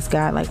that I've asked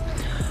God, like,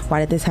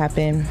 why did this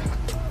happen?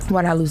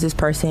 Why did I lose this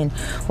person?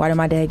 Why did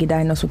my dad get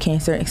diagnosed with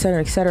cancer, et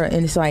cetera, et cetera?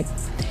 And it's like,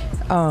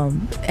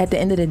 at the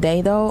end of the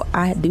day, though,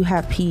 I do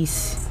have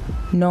peace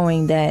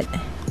knowing that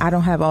I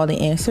don't have all the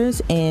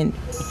answers, and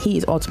he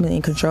is ultimately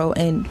in control,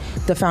 and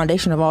the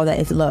foundation of all that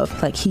is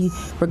love. Like, he,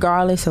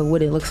 regardless of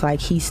what it looks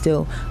like, he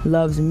still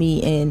loves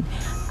me, and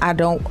I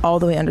don't all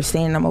the way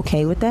understand, and I'm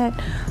okay with that.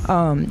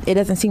 It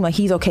doesn't seem like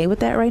he's okay with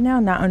that right now,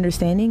 not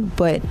understanding,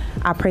 but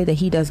I pray that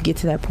he does get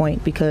to that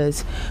point,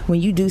 because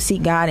when you do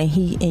seek God and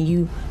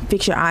you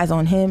fix your eyes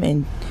on him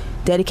and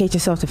dedicate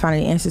yourself to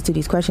finding the answers to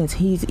these questions,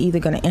 he's either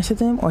going to answer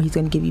them or he's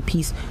going to give you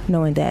peace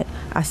knowing that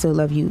I still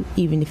love you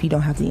even if you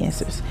don't have the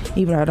answers,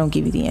 even if I don't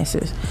give you the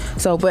answers.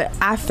 So, but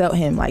I felt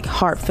him, like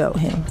heartfelt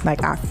him,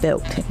 like I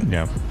felt him.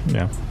 Yeah.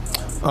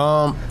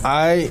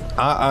 I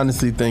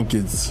honestly think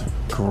it's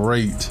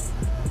great.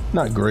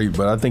 Not great,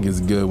 but I think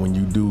it's good when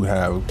you do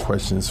have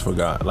questions for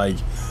God. Like,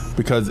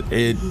 because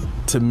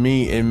to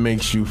me, it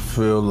makes you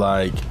feel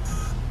like,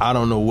 I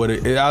don't know what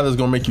it either is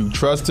going to make you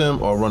trust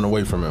him or run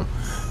away from him.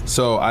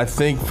 So I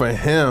think for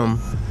him,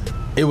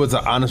 it was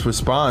an honest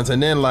response.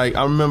 And then, like,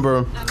 I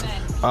remember,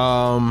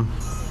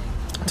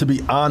 to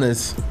be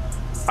honest,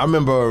 I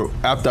remember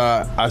after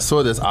I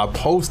saw this, I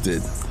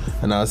posted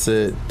and I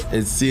said,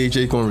 is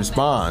CHH going to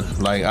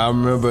respond? Like, I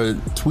remember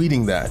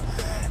tweeting that.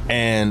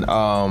 And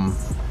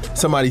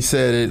somebody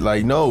said it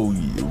like, no,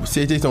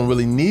 CHH don't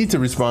really need to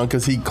respond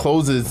because he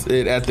closes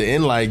it at the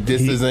end like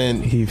this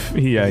isn't. He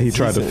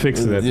tried to fix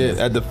it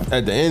at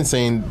the end,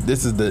 saying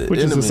this is the which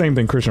enemy. is the same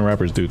thing Christian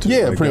rappers do too.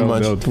 Yeah, like pretty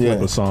much. They'll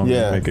flip a song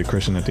and make it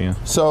Christian at the end.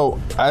 So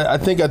I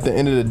think at the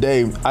end of the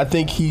day, I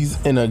think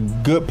he's in a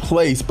good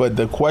place. But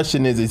the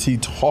question is he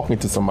talking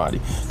to somebody?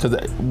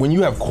 Because when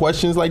you have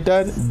questions like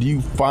that, do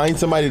you find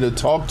somebody to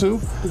talk to,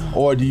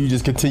 or do you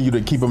just continue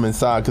to keep them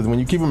inside? Because when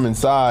you keep them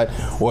inside,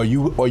 or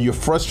you're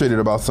frustrated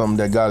about something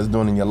that God is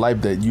doing in your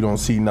life that you don't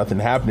see nothing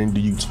happening,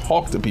 do you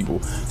talk to people?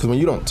 Because when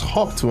you don't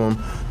talk to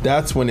them,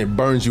 that's when it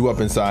burns you up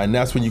inside, and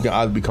that's when you can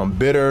either become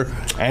bitter,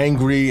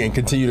 angry, and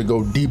continue to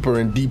go deeper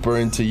and deeper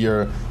into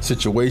your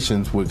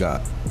situations with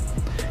God.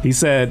 He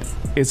said,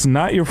 it's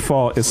not your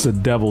fault, it's the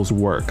devil's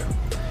work.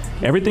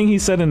 Everything he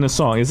said in the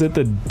song, is it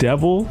the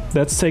devil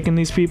that's taking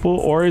these people,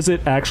 or is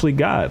it actually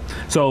God?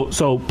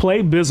 So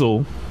play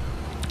Bizzle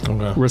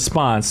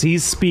response.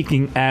 He's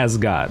speaking as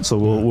God. So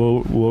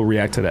we'll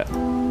react to that.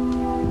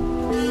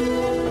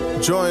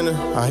 Joiner,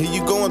 I hear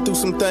you going through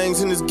some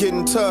things and it's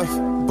getting tough,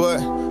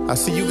 but I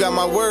see you got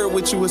my word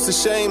with you. It's a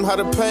shame how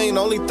the pain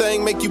only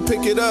thing make you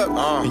pick it up.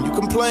 And you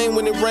complain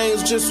when it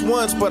rains just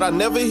once, but I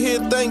never hear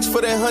thanks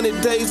for that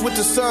 100 days with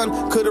the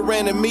sun. Could've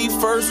ran to me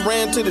first,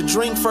 ran to the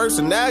drink first,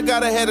 and now I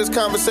gotta have this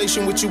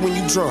conversation with you when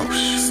you drunk.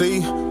 See,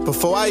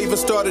 before I even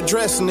start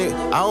addressing it,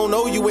 I don't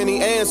owe you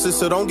any answers,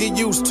 so don't get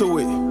used to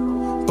it.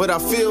 But I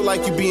feel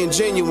like you being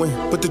genuine.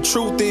 But the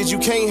truth is you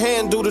can't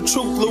handle the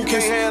truth,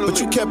 Lucas. But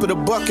you kept it a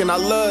buck and I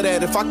love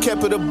that. If I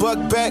kept it a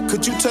buck back,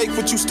 could you take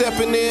what you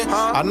stepping in?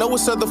 I know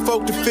it's other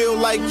folk that feel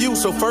like you,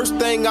 so first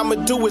thing I'ma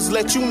do is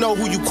let you know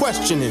who you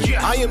questioning.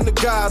 I am the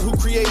God who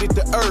created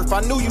the earth.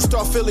 I knew you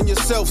start feeling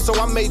yourself, so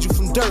I made you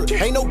from dirt.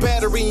 Ain't no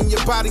battery in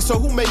your body, so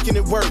who making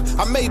it work?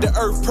 I made the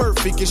earth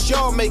perfect, it's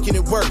y'all making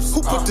it worse.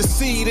 Who put the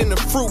seed in the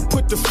fruit,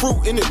 put the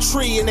fruit in the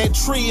tree, and that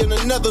tree in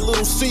another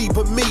little seed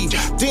but me?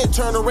 Then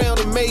turn around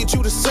and made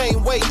you the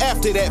same way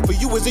after that. For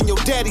you was in your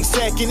daddy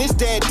sack and it's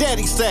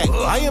daddy sack.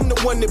 I am the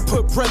one that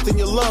put breath in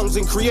your lungs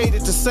and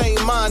created the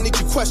same mind that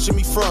you question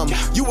me from.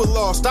 You were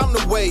lost, I'm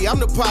the way, I'm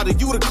the potter,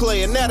 you the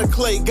clay, and now the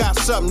clay got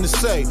something to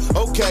say.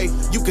 Okay,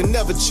 you can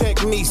never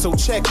check me, so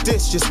check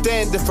this. Your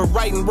standard for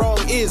right and wrong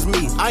is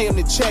me. I am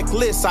the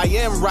checklist, I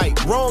am right.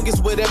 Wrong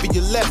is whatever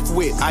you're left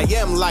with. I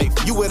am life,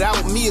 you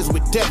without me is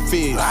what death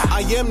is.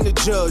 I am the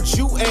judge,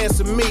 you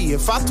answer me.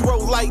 If I throw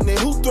lightning,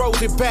 who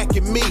throws it back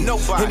at me?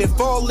 Nobody. And if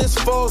all this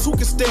falls, who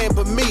can stand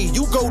but me?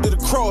 You go to the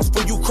cross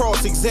when you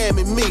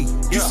cross-examine me.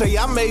 You say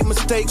I made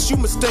mistakes, you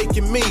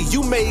mistaken me.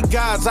 You made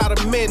gods out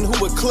of men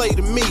who were clay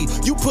to me.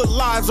 You put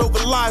lives over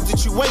lives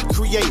that you ain't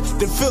create,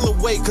 then feel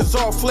away cause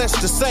all flesh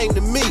the same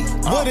to me.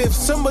 What if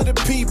some of the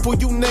people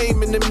you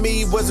naming to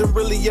me wasn't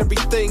really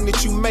everything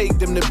that you made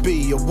them to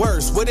be? Or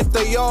worse, what if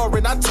they are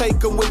and I take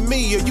them with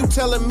me? Are you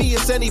telling me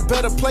it's any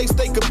better place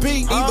they could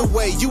be? Either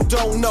way, you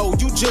don't know,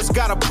 you just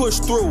gotta push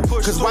through.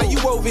 Cause while you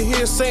over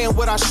here saying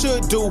what I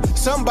should do,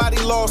 somebody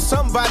Somebody lost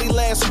somebody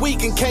last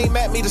week and came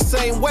at me the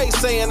same way,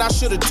 saying I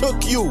should've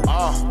took you.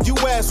 You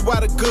asked why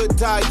the good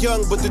die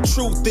young, but the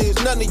truth is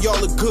none of y'all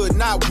are good,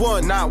 not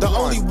one. The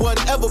only one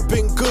ever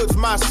been good's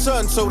my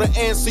son. So to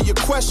answer your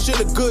question,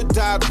 the good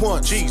died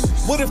once.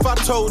 Jesus. What if I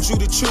told you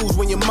to choose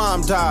when your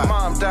mom died?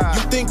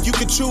 You think you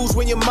could choose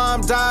when your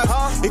mom died?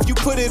 If you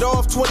put it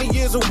off 20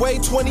 years away,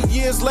 20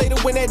 years later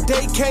when that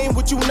day came,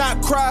 would you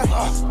not cry?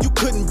 You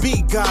couldn't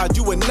be God,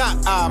 you are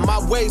not I.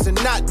 My ways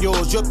are not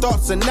yours, your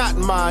thoughts are not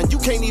mine. You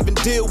can't even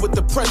deal with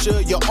the pressure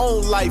of your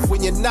own life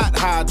when you're not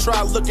high.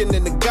 Try looking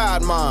in the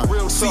God mind.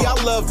 See, I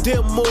love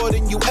them more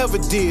than you ever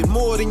did,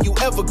 more than you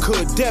ever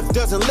could. Death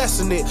doesn't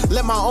lessen it.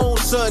 Let my own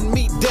son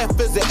meet death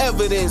as the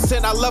evidence.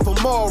 And I love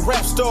them all,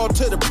 rap star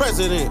to the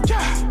president.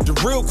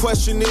 The real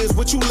question is,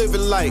 what you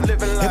living like?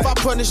 If I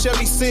punish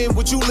every sin,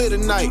 would you live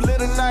tonight?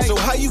 So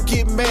how you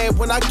get mad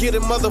when I get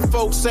them other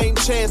folks same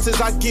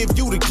chances I give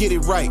you to get it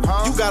right?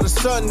 You got a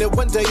son that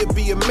one day will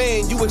be a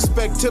man. You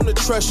expect him to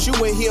trust you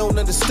and he don't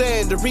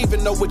understand or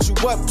even know what you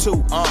up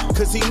to.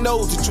 Cause he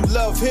knows that you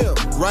love him,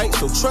 right?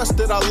 So trust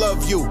that I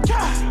love you.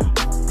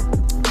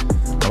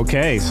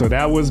 Okay, so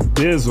that was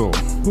Bizzle.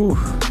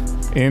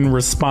 In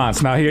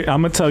response. Now here,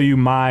 I'm gonna tell you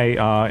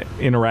my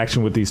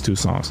interaction with these two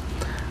songs.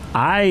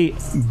 I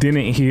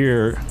didn't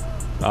hear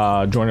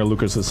Joyner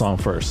Lucas' song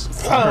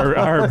first.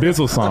 I heard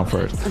Bizzle's song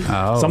first.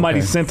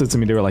 Somebody sent it to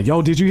me. They were like,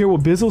 yo, did you hear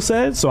what Bizzle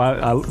said? So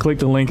I clicked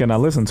the link and I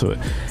listened to it.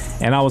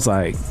 And I was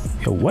like,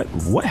 yo,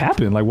 what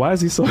happened? Like, why is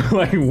he so,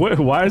 like,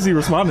 why is he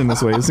responding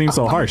this way? It seems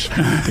so harsh,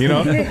 you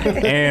know?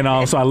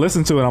 And so I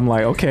listened to it. I'm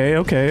like, okay.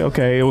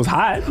 It was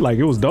hot. Like,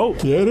 it was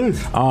dope. Yeah, it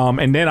is.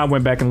 And then I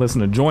went back and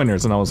listened to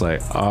Joyner's and I was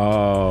like,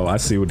 oh, I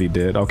see what he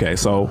did. Okay,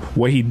 so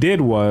what he did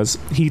was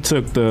he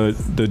took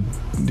the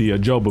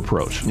Job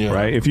approach,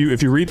 right? If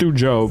you read through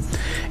Job,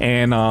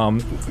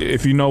 and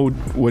if you know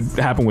what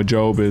happened with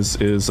Job is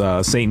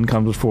Satan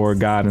comes before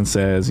God and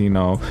says,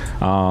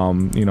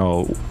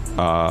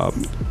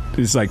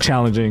 it's like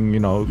challenging,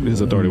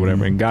 his authority,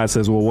 whatever. And God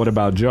says, well, what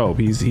about Job?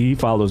 He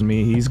follows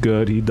me. He's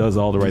good. He does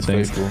all the right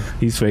things.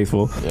 He's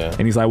faithful. Yeah.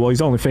 And he's like, well,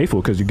 he's only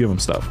faithful because you give him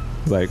stuff.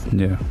 He's like,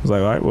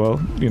 all right,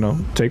 well,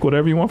 take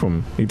whatever you want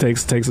from him. He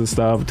takes his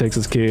stuff, takes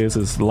his kids,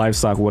 his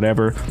livestock,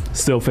 whatever.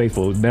 Still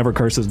faithful. Never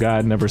curses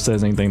God. Never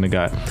says anything to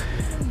God.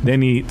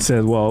 Then he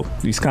says, well,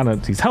 he's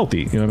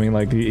healthy. You know what I mean?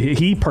 Like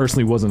he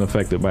personally wasn't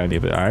affected by any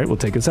of it. All right, we'll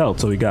take his health.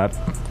 So he got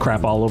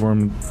crap all over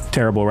him.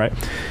 Terrible, right?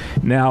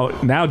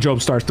 Now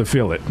Job starts to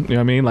feel it. You know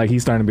what I mean? Like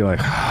he's starting to be like,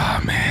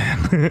 oh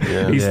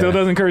man. He still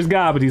doesn't curse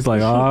God, but he's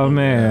like, oh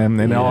man.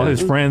 And all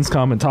his friends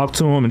come and talk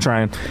to him and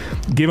try and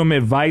give him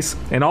advice.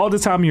 And all the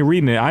time you're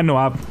reading it, I know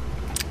I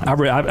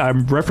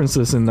referenced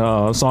this in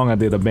the song I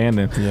did,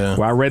 Abandon,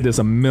 where I read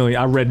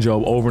I read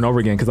Job over and over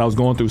again because I was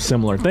going through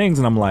similar things,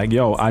 and I'm like,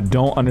 yo, I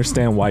don't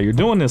understand why you're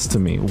doing this to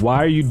me. Why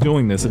are you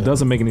doing this? It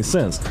doesn't make any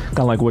sense. Kind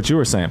of like what you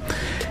were saying.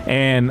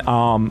 And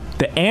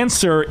the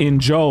answer in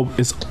Job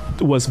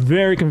was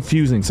very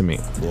confusing to me.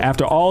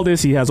 After all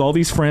this, he has all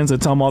these friends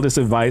that tell him all this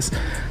advice.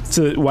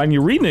 When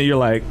you're reading it, you're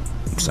like,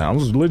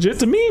 sounds legit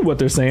to me what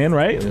they're saying,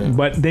 right?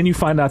 But then you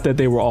find out that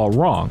they were all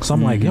wrong. So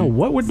I'm like, yo,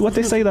 what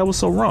they say that was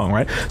so wrong,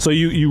 right? So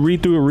you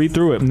read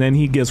through it, and then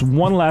he gets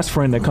one last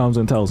friend that comes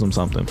and tells him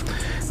something.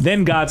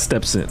 Then God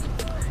steps in.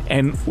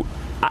 And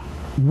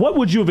what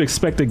would you have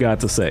expected God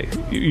to say?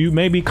 You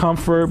maybe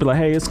comfort, be like,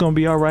 hey, it's going to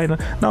be all right.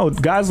 No,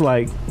 God's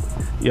like,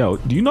 yo,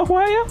 do you know who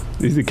I am?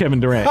 This is Kevin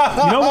Durant.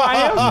 You know who I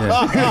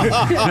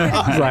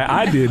am? He's like,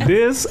 I did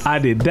this, I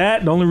did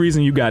that. The only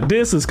reason you got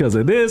this is because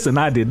of this, and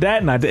I did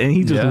that, and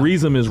he just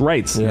reads him his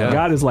rights.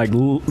 God is like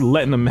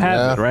letting him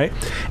have it, right?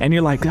 And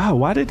you're like, oh,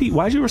 why'd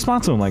you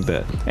respond to him like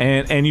that?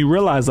 And you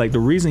realize like the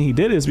reason he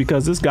did it is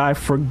because this guy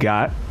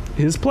forgot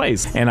his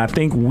place. And I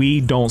think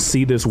we don't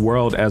see this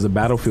world as a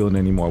battlefield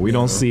anymore. We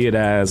don't see it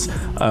as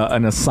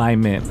an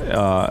assignment.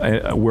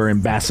 We're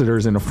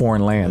ambassadors in a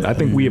foreign land. I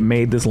think we have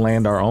made this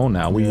land our own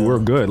now. We're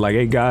good. Like,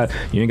 hey, God,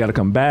 you ain't got to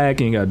come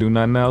back. You ain't got to do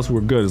nothing else. We're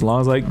good. As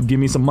long as give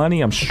me some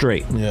money, I'm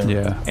straight.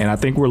 And I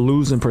think we're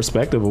losing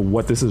perspective of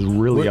what this is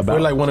really about.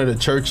 We're like one of the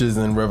churches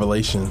in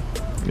Revelation.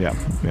 Yeah.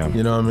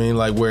 You know what I mean?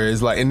 Like, where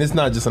it's like, and it's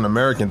not just an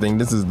American thing.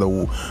 This is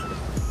the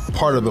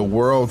part of the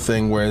world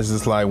thing where it's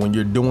just like when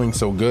you're doing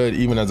so good,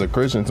 even as a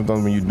Christian,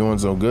 sometimes when you're doing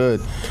so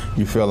good,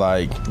 you feel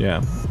like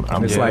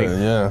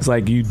it's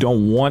like you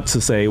don't want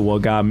to say, well,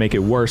 God, make it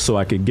worse so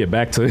I could get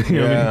back to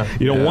you know what I mean?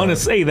 You don't want to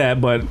say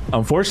that, but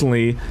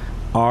unfortunately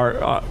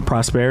our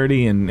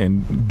prosperity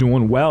and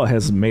doing well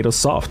has made us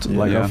soft.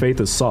 Our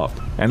faith is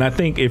soft. And I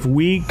think if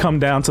we come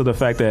down to the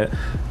fact that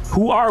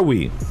who are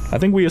we? I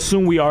think we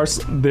assume we are.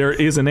 There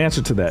is an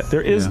answer to that.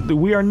 There is.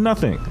 We are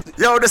nothing.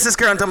 Yo, this is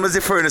Current Thomas the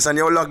Furnace, and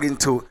you're logged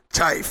into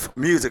Jive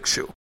Music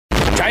Show.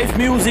 Jive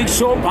Music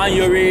Show on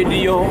your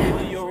radio.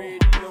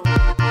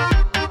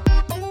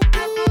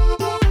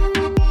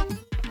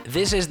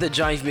 This is the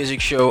Jive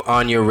Music Show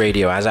on your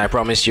radio. As I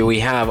promised you,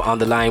 we have on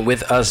the line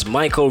with us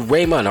Michael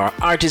Raymond, our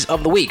Artist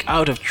of the Week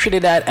out of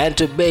Trinidad and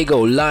Tobago,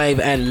 live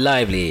and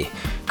lively.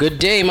 Good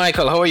day,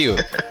 Michael. How are you?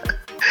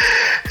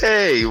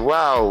 Hey,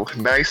 wow.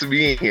 Nice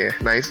being here.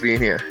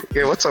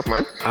 Yeah, what's up,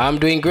 man? I'm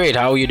doing great.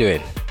 How are you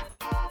doing?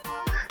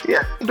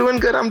 Yeah, I'm doing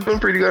good. I'm doing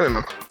pretty good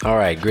enough. All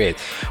right, great.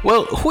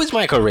 Well, who is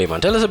Michael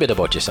Raymond? Tell us a bit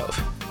about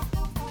yourself.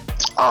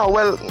 Oh,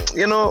 well,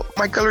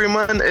 Michael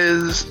Raymond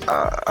is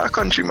a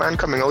countryman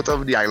coming out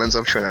of the islands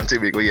of Trinidad and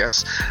Tobago,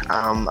 yes.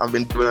 I've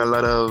been doing a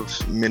lot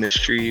of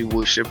ministry,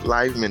 worship,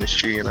 live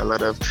ministry, and a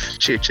lot of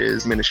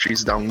churches,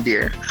 ministries down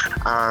there.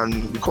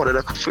 And recorded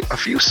a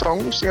few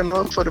songs,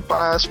 for the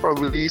past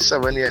probably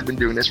 7 years. I've been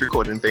doing this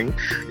recording thing,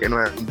 and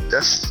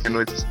that's,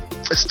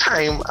 it's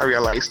time I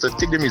realized to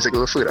take the music a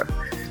little further,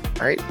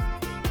 right?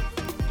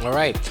 All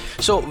right.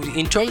 So,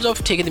 in terms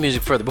of taking the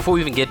music further, before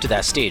we even get to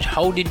that stage,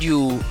 how did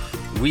you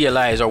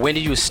realize, or when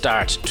did you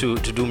start to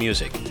do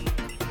music?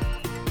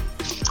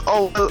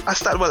 Oh,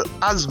 well,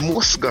 as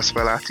most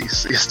gospel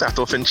artists, you start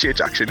off in church,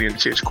 actually, in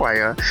church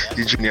choir,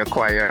 the junior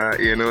choir,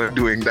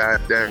 doing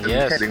that, then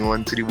heading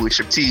on to the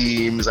worship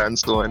teams and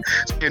so on.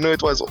 So,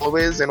 it was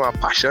always, a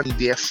passion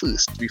there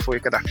first before you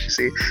could actually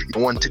say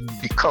you want to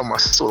become a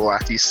solo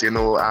artist.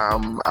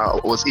 I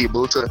was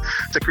able to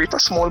create a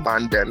small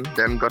band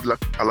then got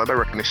a lot of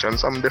recognition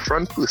from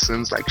different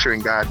persons like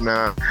Shane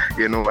Gardner.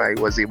 I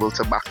was able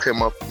to back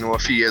him up, a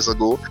few years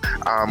ago.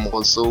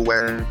 Also,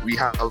 when we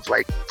have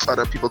like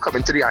other people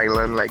coming to the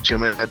island like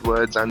Jimmy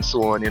Edwards and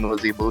so on,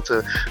 was able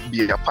to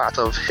be a part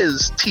of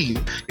his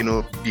team,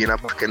 being a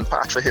backing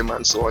part for him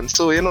and so on.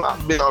 So,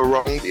 I've been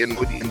around the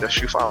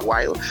industry for a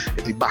while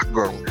in the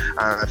background. And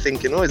I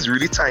think, it's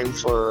really time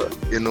for,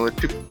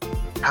 people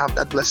have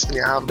that blessing,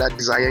 you have that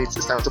desire.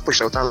 It's time to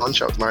push out and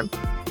launch out, man.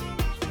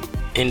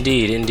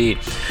 Indeed.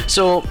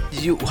 So,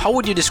 how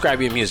would you describe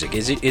your music?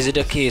 Is it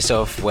a case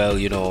of, well,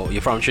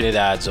 you're from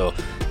Trinidad, so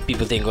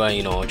people think,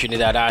 well,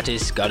 Trinidad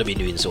artists gotta be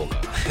doing soca.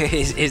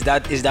 is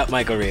that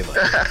Michael Raymond?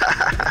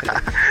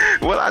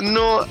 Well, I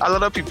know a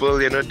lot of people,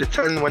 the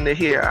time when they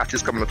hear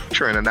artists coming from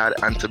Trinidad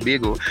and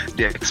Tobago,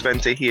 they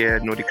expect to hear,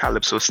 the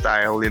calypso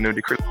style, the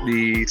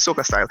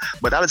soca style.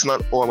 But that is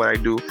not all what I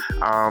do.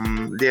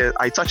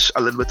 I touch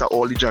a little bit of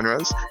all the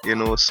genres,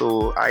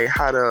 So I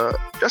had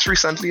just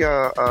recently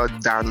a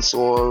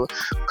dancehall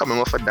coming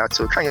off of that,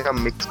 so kind of a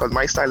mix, because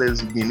my style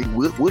is mainly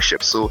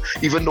worship. So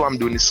even though I'm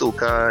doing the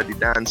soca, the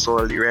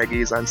dancehall, the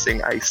reggae and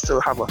sing, I still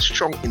have a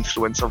strong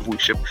influence of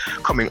worship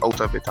coming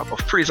out of it, of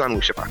praise and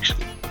worship,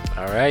 actually.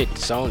 All right,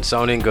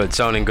 sounding good.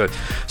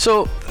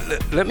 So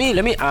let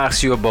me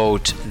ask you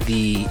about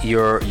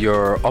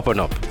your up and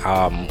up.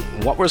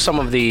 What were some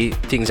of the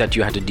things that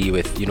you had to deal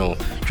with?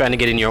 Trying to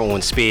get in your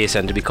own space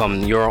and to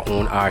become your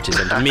own artist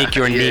and to make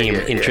your name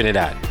in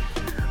Trinidad.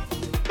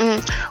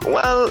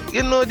 Well,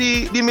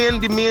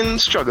 the main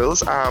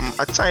struggles,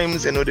 at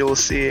times, they will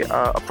say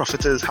a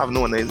prophet have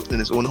no one in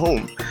his own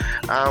home.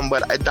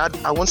 But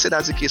I won't say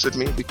that's the case with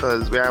me,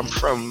 because where I'm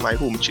from, my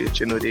home church,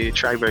 they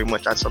try very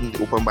much at some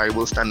open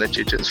Bible standard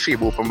churches,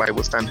 Faber open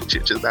Bible standard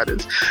churches, that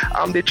is.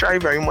 They try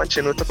very much,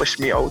 to push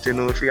me out,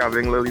 if we're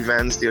having little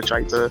events, they'll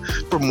try to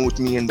promote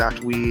me in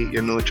that way,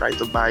 try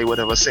to buy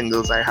whatever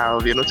singles I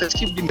have, to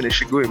keep the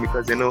ministry going,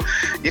 because,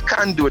 you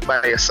can't do it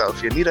by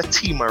yourself. You need a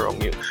team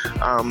around you.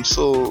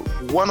 So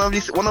one of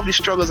the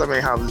struggles I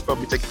may have is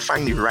probably to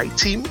find the right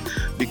team,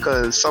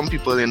 because some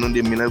people, they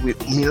may not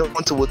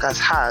want to work as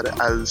hard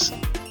as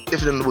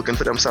if they're working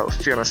for themselves,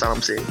 if you understand what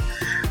I'm saying.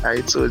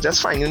 Right? So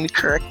just finding the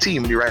correct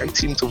team, the right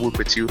team to work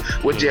with you,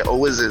 which there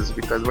always is,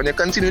 because when you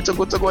continue to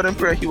go to God in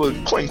prayer, He will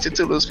point you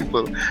to those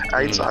people.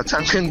 Right? So I'm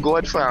thanking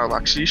God for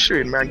actually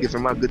showing me and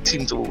giving me a good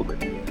team to work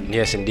with.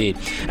 Yes, indeed.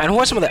 And who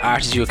are some of the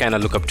artists you kind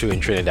of look up to in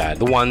Trinidad?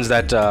 The ones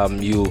that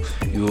you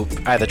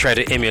either try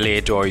to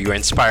emulate or you're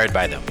inspired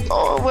by them?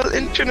 Oh, well,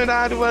 in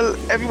Trinidad,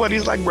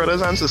 everybody's like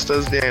brothers and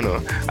sisters there,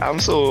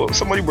 So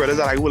some of the brothers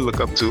that I will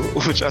look up to,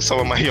 which are some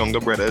of my younger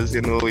brothers,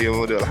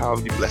 they'll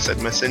have the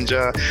Blessed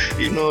Messenger,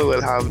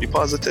 we'll have the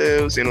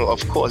Positives,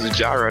 of course,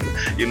 Jaron,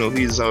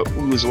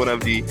 who's one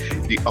of the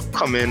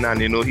upcoming,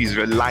 and, he's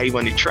live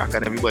on the track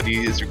and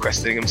everybody is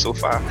requesting him so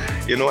far,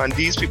 and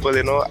these people,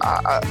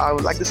 I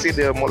would like to say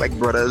they're more like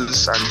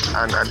brothers,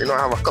 and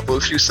I have a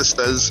few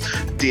sisters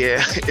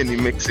there in the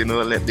mix,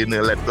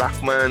 let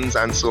Blackmans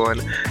and so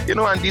on,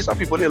 and these are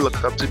people they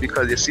look up to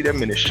because they see their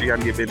ministry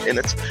and they've been in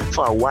it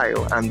for a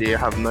while and they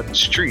have not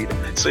strayed.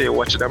 So you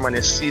watch them and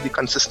you see the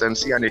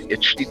consistency, and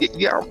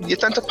you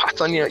tend to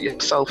pattern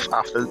yourself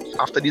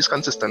after these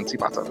consistency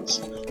patterns.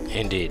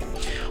 Indeed.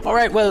 All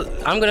right, well,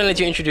 I'm going to let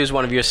you introduce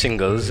one of your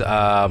singles.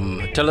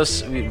 Tell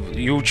us,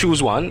 you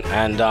choose one,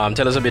 and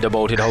tell us a bit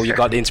about it, how you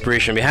got the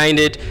inspiration behind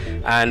it,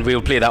 and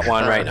we'll play that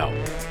one right now.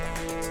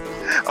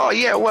 Oh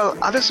yeah, well,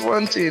 I just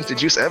want to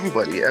introduce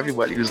everybody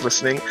who's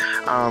listening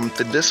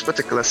to this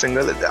particular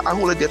single. I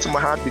hold it dear to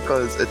my heart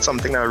because it's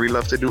something I really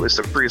love to do, is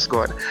to praise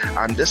God.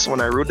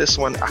 And I wrote this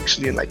one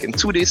actually in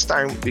 2 days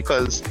time,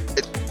 because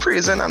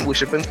praising and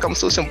worshiping comes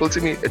so simple to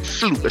me. It's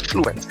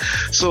fluent.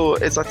 So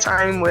it's a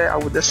time where I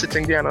was just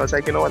sitting there and I was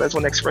like, I just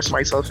want to express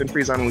myself in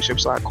praise and worship.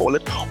 So I call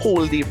it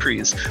Whole Day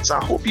Praise. So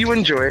I hope you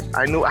enjoy it.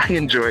 I know I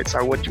enjoy it, so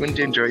I want you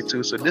to enjoy it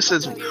too. So this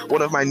is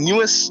one of my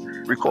newest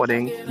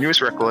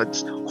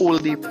records, Whole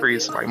Day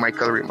Praise by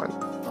Michael Raymond.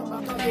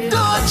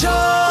 Dojo,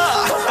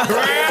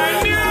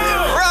 brand new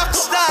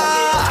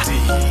rockstar.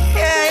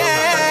 Every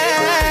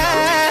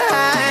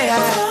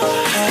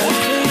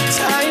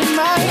time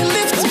I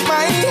lift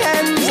my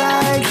hands,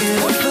 I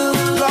give the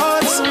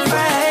Lord some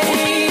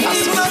praise. As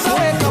soon as I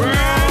wake up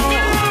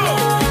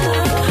now,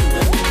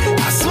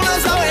 as soon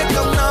as I wake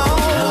up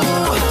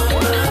now,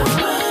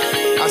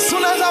 as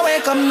soon as I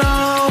wake up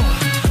now,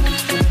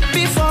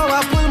 before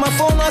I pull my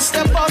phone or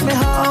step out my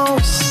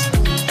house,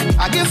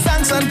 I give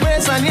thanks and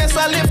praise, and yes,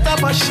 I lift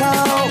up a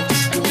shout.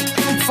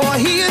 For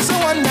he is the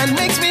one that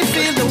makes me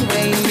feel the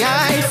way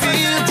I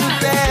feel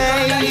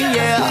today,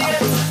 yeah.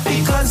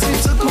 Because he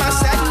took my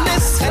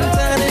sadness and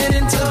turned it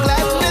into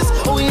gladness.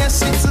 Oh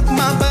yes, he took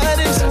my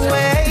burdens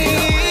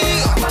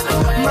away.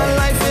 My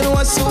life, it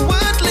was so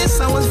worthless.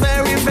 I was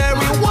very, very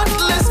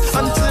worthless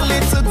until he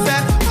took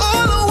that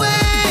all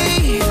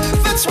away.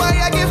 That's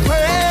why I give praise.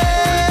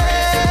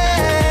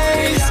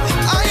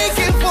 I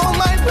give all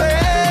my praise.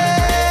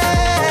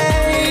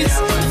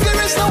 There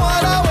is no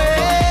other way.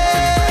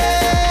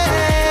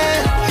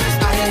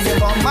 I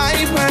give all my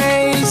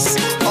praise,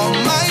 all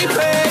my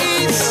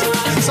praise.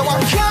 So I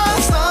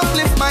can't stop,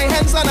 lift my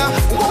hands and I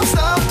won't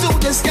stop to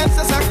this dance.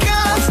 I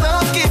can't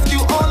stop, give you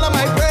all of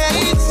my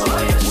praise. I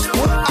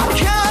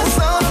can't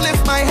stop,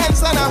 lift my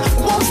hands and I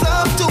won't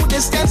stop to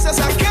this dance.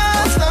 I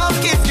can't stop,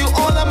 give you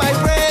all of my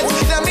praise.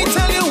 Let me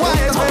tell you why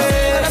I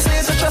pray. And I say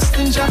it's a trust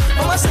in Jah.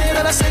 Oh, I say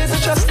that I say it's a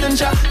trust in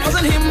Jah. Cause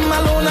in him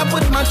alone I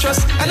put my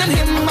trust, and in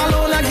him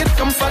alone I get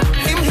comfort.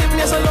 Him,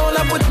 yes alone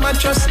I put my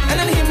trust, and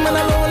in him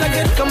alone I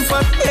get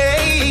comfort.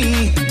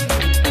 Hey,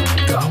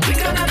 we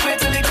cannot wait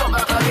till he come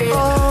back again.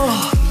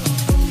 Oh,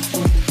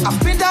 I've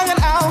been down and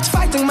out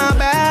fighting my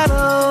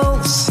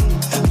battles,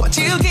 but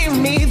you give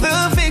me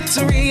the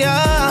victory.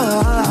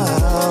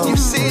 Oh, you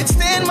said,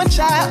 stand my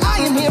child,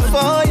 I am here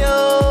for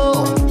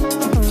you.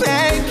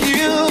 Thank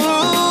you,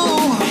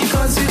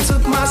 because you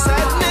took my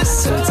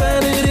sadness and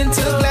turned it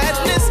into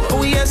gladness.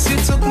 Oh yes, you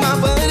took my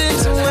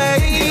burdens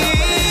away.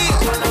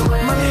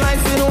 My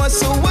life, it was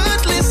so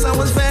worthless. I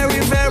was very,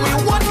 very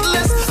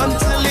worthless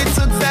until it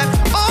took that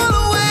all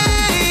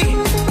away.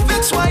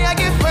 That's why I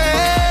give praise.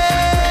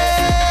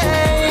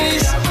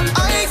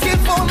 I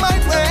give all my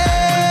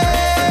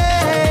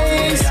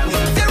praise.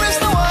 There is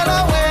no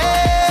other way.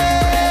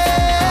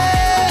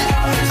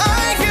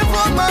 I give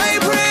all my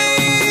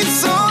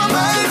praise, all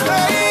my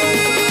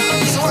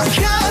praise. So I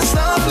can't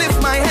stop, lift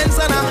my hands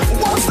and I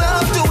won't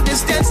stop do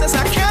this dance. As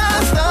I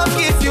can't stop,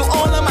 give you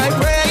all of my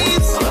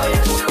praise.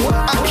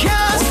 I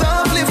can't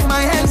stop, lift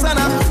my hands and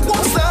I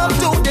won't stop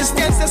do this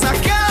dance. As I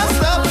can't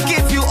stop,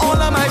 give you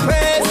all of my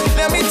praise.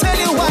 Let me tell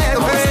you why I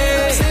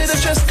pray. Say the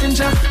trust in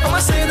Jah. I'ma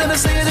say that I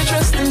say the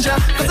trust in Jah.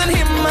 Cause in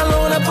him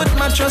alone I put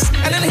my trust,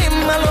 and in him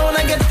alone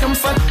I get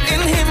comfort.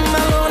 In him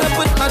alone I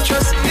put my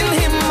trust, in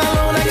him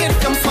alone I get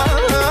comfort.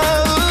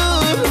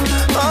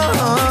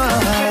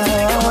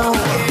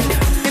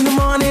 In the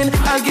morning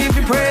I'll give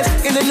you praise,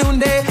 in the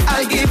noonday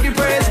I'll give you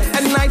praise,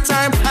 at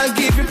nighttime I'll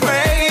give you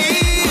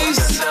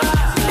praise.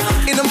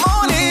 In the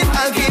morning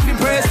I'll give you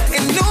praise,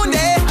 in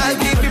noonday I'll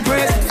give you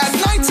praise, at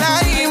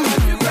nighttime.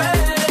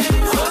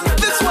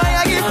 That's why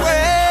I give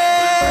praise.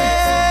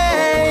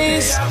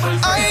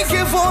 I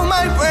give all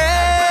my praise.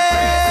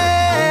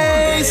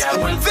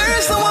 There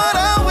is no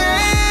other way.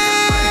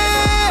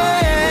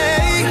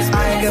 I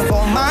give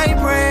all my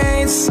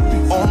praise,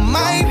 all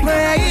my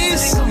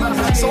praise.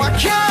 So I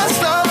can't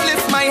stop,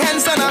 lift my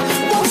hands and I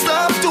won't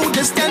stop to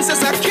this dance.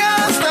 As I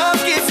can't stop,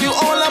 give you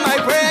all of my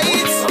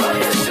praise.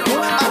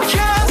 I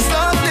can't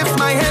stop, lift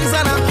my hands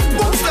and I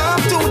won't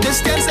stop to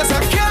this dance. As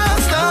I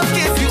can't stop,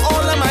 give you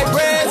all of my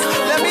praise.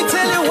 Let me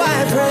tell you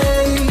why I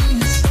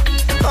praise.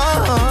 Oh.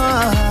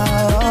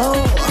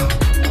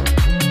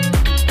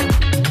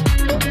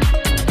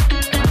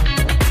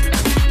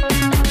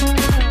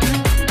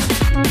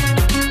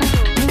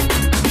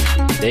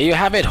 There you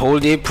have it. Whole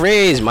day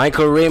praise.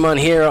 Michael Raymond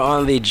here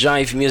on the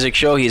Jive Music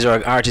Show. He's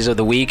our artist of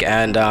the week,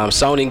 and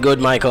sounding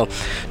good, Michael.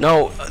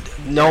 Now,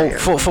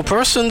 for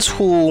persons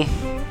who,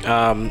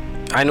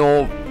 I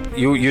know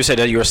you said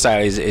that your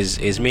style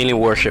is mainly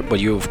worship,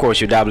 but you, of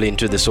course, you dabble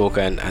into the soca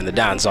and the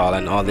dancehall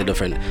and all the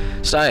different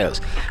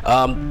styles.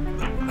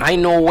 I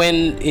know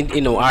when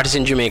artists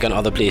in Jamaica and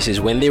other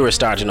places, when they were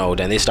starting out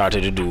and they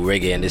started to do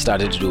reggae and they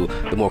started to do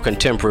the more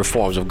contemporary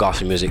forms of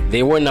gospel music,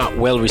 they were not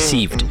well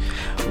received.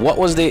 What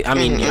was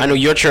I know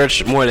your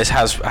church more or less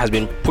has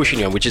been pushing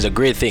you, which is a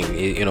great thing.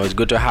 It's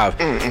good to have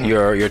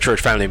your church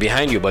family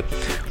behind you. But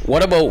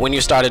what about when you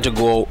started to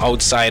go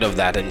outside of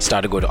that and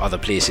start to go to other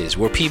places?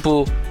 Were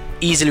people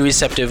easily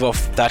receptive of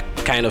that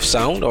kind of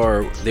sound,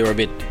 or they were a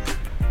bit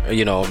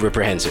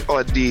reprehensive?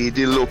 Or the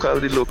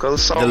local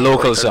song. The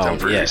local song,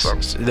 yes.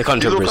 The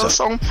contemporary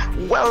song.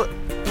 Well,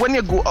 when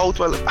you go out,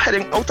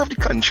 heading out of the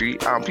country,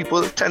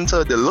 people tend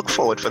to look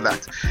forward for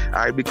that,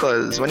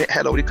 because when you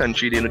head out of the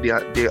country, they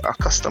are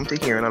accustomed to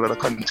hearing a lot of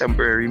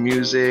contemporary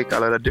music, a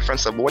lot of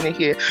different stuff. But when you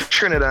hear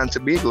Trinidad and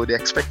Tobago, they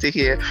expect to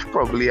hear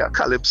probably a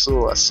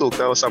calypso, a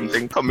soca, or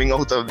something coming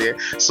out of there.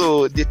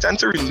 So they tend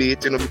to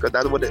relate, because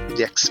that's what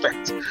they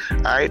expect.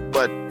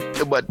 But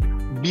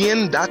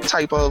being that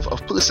type of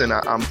person,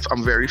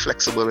 I'm very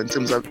flexible in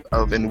terms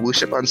of in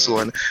worship and so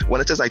on.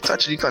 When it is I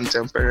touch the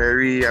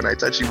contemporary and I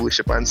touch the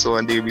worship and so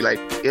on, they'll be like,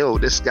 yo,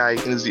 this guy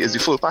is the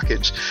full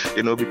package,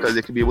 because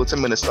they could be able to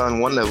minister on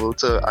one level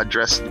to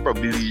address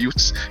probably the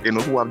youths,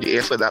 who have the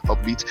ear for that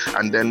upbeat,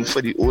 and then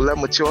for the older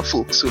mature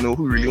folks, who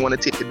really want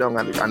to take it down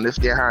and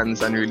lift their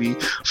hands and really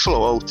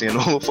flow out,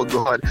 for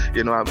God,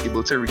 I'm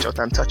able to reach out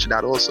and touch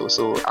that also.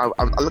 So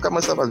I look at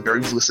myself as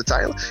very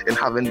versatile in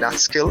having that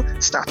skill,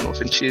 starting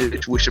off in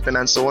church, worshiping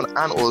and so on,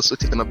 and also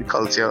taking up the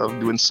culture of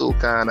doing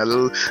soca and a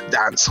little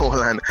dance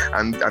hall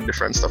and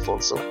different stuff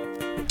also.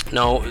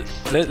 Now,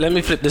 let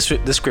me flip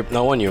the script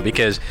now on you,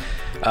 because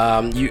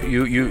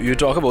you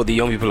talk about the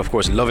young people, of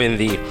course, loving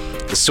the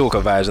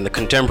soca vibes and the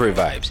contemporary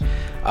vibes.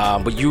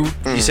 But you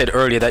said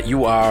earlier that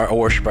you are a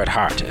worshiper at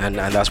heart, and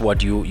that's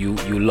what you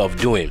love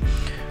doing.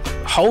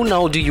 How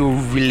now do you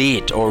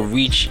relate or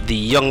reach the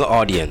younger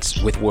audience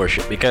with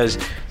worship? Because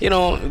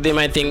they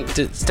might tend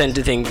to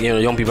think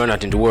young people are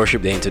not into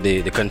worship, they're into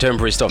the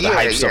contemporary stuff, the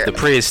hype stuff, the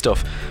praise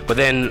stuff. But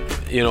then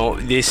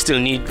they still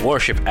need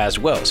worship as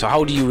well. So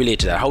how do you relate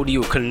to that? How do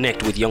you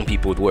connect with young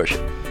people with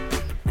worship?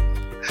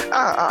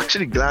 I'm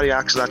actually glad you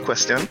asked that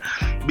question,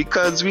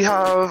 because we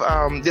have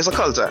there's a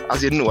culture,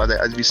 as you know,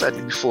 as we said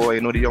before,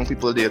 the young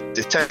people, they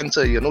tend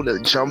to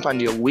they'll jump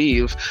and they'll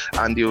wave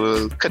and they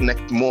will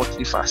connect more to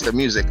the faster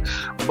music.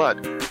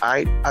 But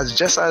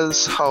just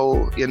as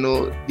how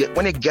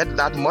when you get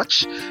that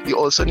much, you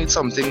also need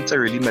something to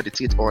really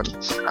meditate on.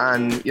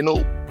 And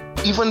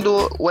even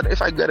though, what if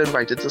I get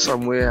invited to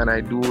somewhere and I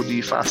do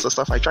the faster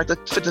stuff, I try to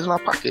fit it in a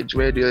package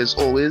where there is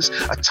always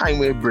a time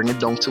where you bring it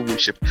down to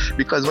worship.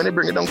 Because when you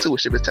bring it down to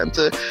worship, you tend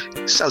to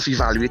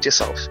self-evaluate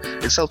yourself.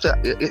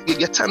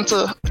 You tend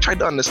to try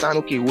to understand,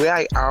 okay, where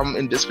I am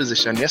in this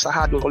position. Yes, I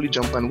had to only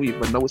jump and wave,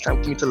 but now it's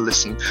time for me to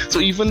listen. So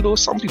even though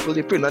some people,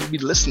 they may not be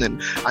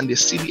listening and they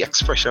see the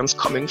expressions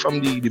coming from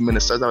the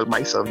ministers or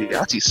myself, the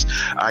artists,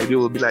 they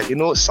will be like,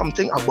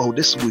 something about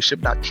this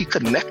worship that he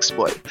connects,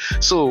 boy.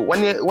 So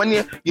when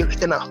you're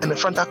in the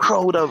front of a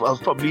crowd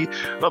of probably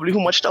how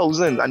much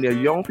thousands, and they're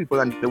young people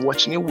and they're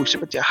watching you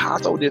worship at your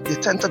heart out, they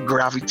tend to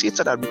gravitate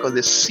to that because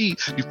they see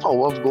the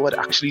power of God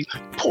actually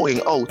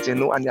pouring out, and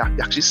you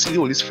actually see the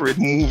Holy Spirit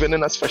moving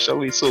in a special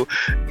way. So,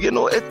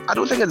 I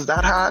don't think it's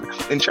that hard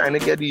in trying to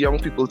get the young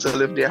people to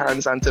lift their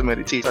hands and to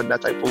meditate on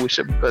that type of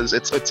worship, because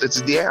it's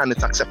there and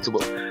it's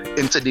acceptable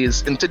in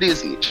today's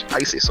age.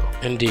 I say so.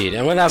 Indeed.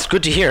 And well, that's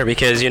good to hear,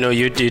 because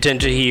you tend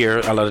to hear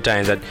a lot of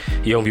times that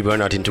young people are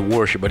not into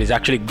worship, but it's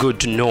actually good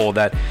to know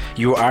that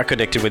you are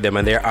connected with them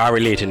and they are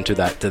relating to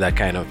that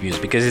kind of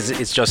music, because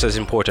it's just as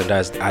important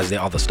as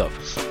the other stuff.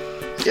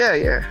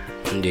 Yeah.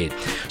 Indeed.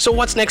 So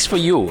what's next for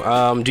you?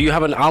 Do you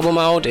have an album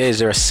out? Is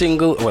there a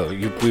single? Well,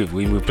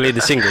 we played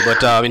the single,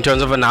 but in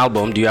terms of an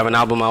album, do you have an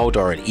album out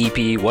or an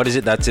EP? What is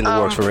it that's in the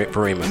works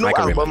for Raymond? No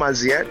album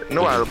as yet,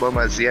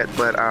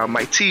 but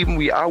my team,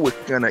 we are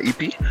working on an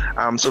EP.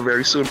 So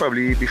very soon,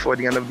 probably before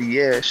the end of the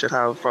year, should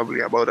have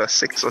probably about a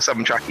 6 or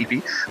 7 track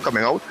EP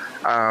coming out.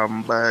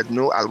 But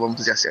no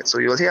albums just yet. So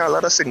you'll hear a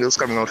lot of singles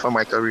coming out from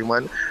Michael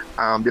Raymond,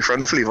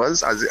 different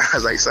flavors,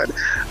 as I said.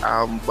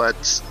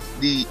 But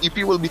the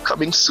EP will be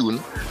coming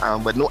soon,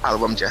 but no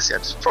album just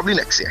yet. Probably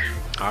next year.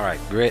 All right,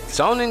 great.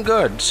 Sounding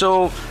good.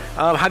 So,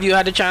 have you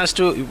had a chance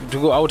to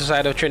go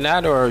outside of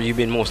Trinidad, or have you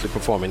been mostly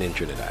performing in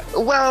Trinidad?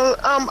 Well,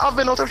 I've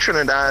been out of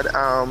Trinidad,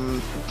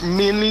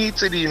 mainly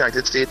to the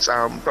United States.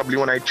 Probably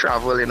when I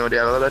travel,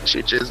 there are a lot of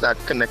churches that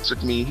connect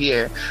with me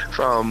here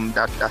from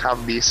that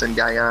have base in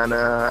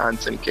Guyana and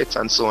St. Kitts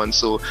and so on.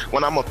 So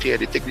when I'm up here,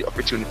 they take the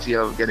opportunity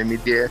of getting me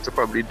there to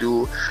probably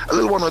do a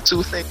little 1 or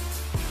 2 things.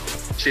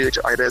 Church,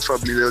 either it's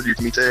probably little youth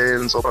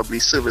meetings or probably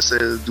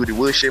services, do the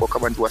worship or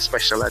come and do a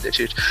special at the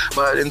church.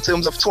 But in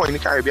terms of touring the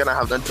Caribbean, I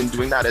haven't been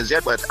doing that as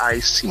yet, but I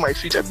see my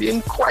future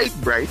being quite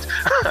bright.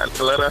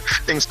 A lot of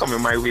things coming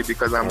my way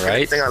because I'm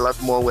connecting a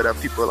lot more with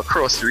people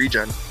across the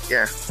region.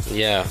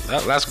 Yeah,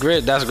 that's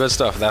great. That's good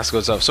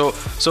stuff. So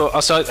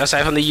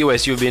aside from the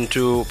US, you've been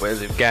to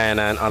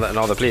Guyana and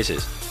other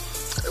places?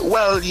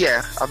 Well,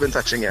 yeah, I've been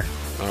touching, yeah.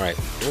 All right,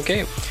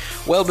 okay.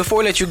 Well, before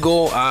we let you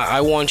go,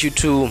 I want you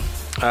to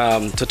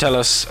tell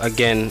us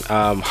again,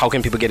 how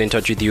can people get in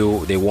touch with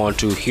you? They want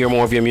to hear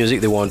more of your music,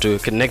 they want to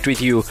connect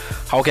with you.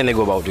 How can they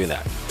go about doing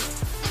that?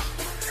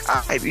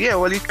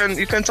 Well, you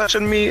can touch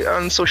on me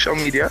on social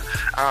media.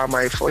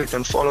 You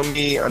can follow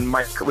me on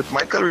with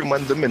Michael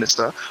Raymond, the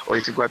minister, or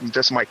you can go at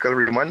just Michael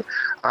Raymond,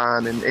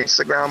 and in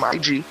Instagram,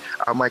 IG,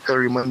 Michael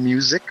Raymond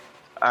Music.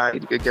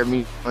 You can get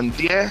me on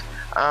there.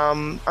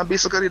 And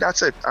basically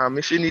that's it.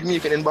 If you need me, you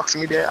can inbox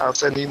me there. I'll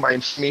send you my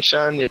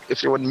information.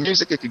 If you want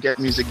music, you can get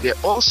music there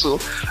also.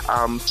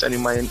 Send you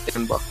my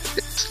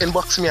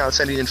inbox me, I'll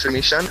send you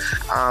information.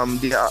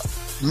 The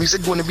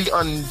music going to be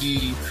on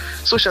the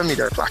social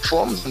media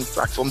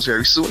platforms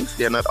very soon.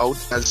 They're not out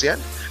as yet.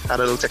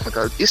 Had a little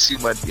technical issue,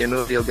 but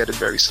they'll get it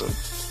very soon.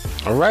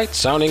 All right,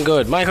 sounding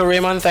good. Michael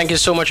Raymond, thank you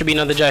so much for being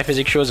on the Jive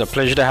Music Show. It's a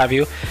pleasure to have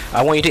you.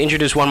 I want you to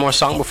introduce one more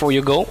song before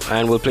you go,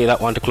 and we'll play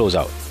that one to close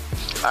out.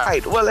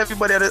 Alright, well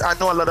everybody, I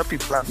know a lot of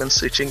people have been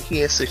searching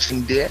here,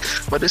 searching there,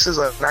 but this is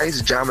a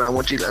nice jam, and I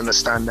want you to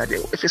understand that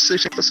if you're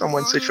searching for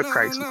someone, search for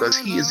Christ, because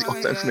He is the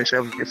author and finisher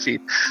of your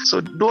faith.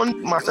 So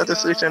don't matter to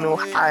search no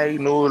high,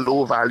 no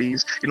low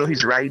valleys.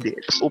 He's right there.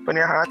 Just open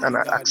your heart and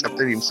accept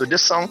Him. So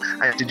this song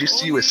I introduced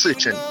to you is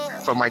Searching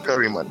for Michael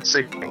Raymond.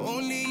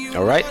 Searching.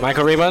 All right,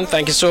 Michael Raymond,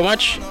 thank you so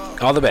much.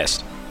 All the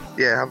best.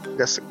 Yeah,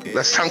 that's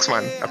thanks,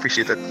 man. I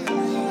appreciate it.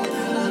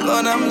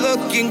 What I'm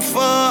looking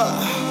for,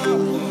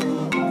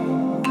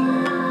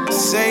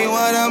 say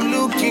what I'm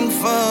looking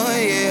for,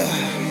 yeah.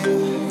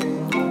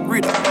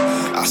 Read it.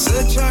 I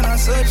search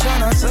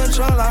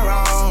all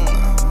around.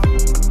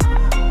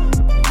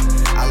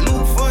 I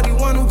look for the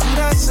one who could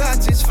have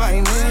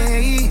satisfied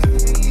me.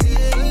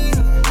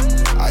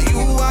 You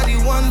are the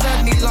one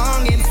that me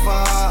longing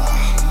for,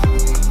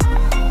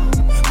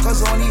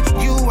 'cause only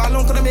you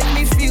alone could make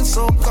me feel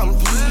so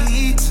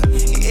complete.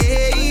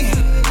 Yeah.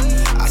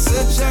 I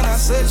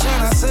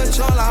search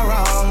all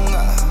around.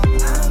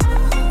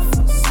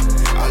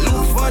 I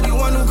look for the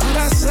one who could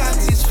have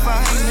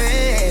satisfied me.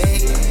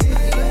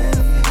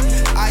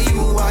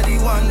 You are the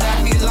one that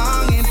me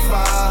longing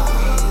for,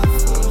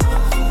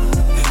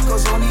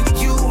 'cause only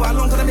you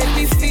alone could make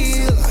me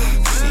feel.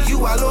 You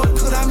alone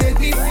could have made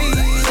me feel.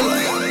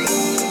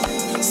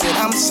 Said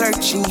I'm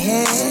searching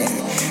here.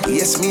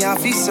 Yes, me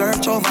have to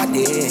search over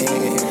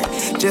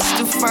there, just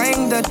to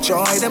find the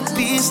joy, the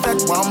peace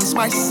that warms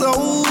my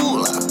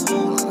soul.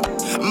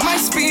 My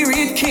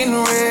spirit can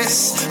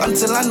rest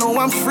until I know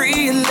I'm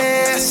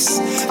fearless.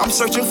 I'm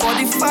searching for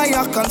the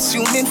fire,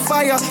 consuming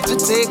fire to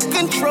take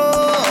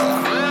control.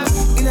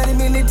 In a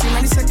minute, in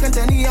a second,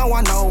 any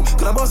hour now.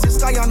 Could I bust the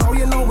sky, I know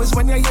you know it's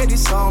when you hear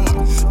this song.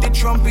 The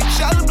trumpet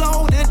shall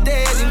blow, the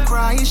dead in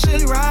cry shall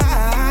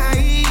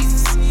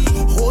rise.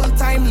 Whole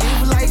time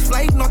live life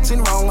like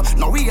nothing wrong.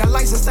 Now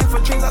realize it's time for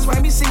change, that's why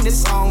me sing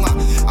this song.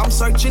 I'm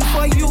searching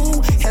for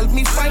you, help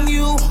me find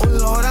you. Oh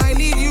Lord, I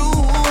need you.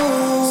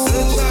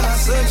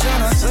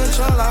 Search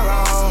all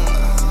around.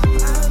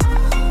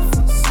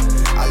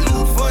 I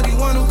look for the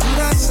one who could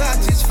have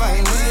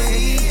satisfied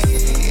me.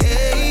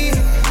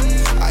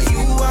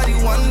 You are the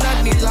one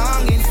that me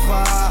longing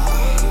for,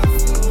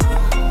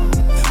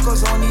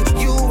 'cause only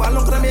you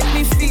alone could have make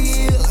me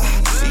feel.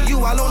 You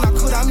alone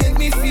could have make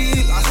me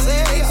feel. I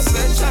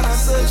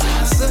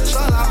search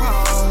all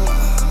around.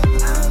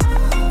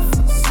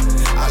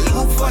 I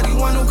look for the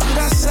one who could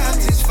have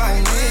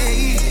satisfied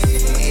me.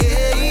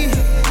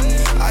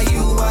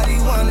 You are the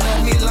one that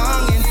me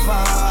longing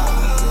for,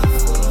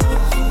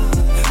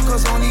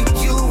 'cause only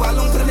you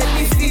alone could have make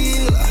me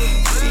feel.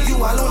 You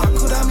alone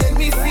could have make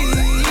me feel.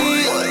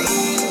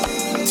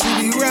 To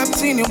be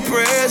wrapped in your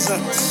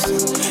presence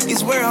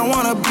is where I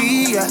wanna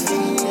be. I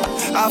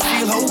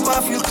feel hope,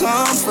 I feel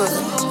comfort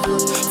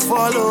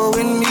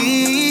following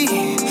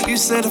me. You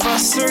said if I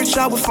search,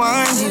 I will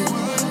find you.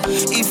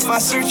 If I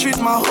search with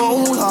my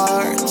whole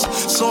heart,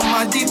 so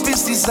my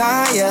deepest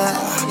desire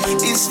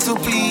is to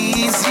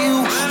please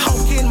you. How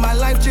can my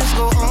life just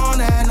go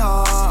on and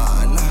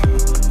on,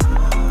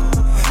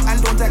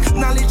 and don't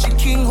acknowledge the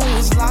King who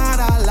is Lord,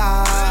 our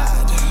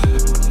Lord?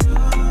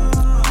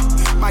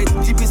 My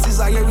deepest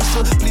desire is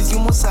to please you,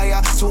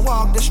 Messiah, to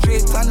walk the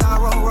straight and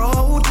narrow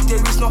road.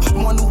 There is no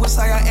one who is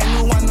higher,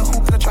 anyone who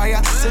can try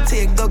to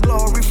take the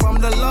glory from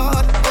the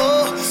Lord.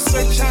 Oh,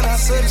 search all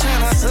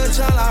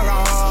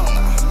around.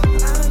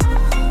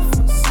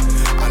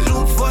 I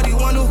look for the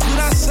one who could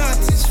have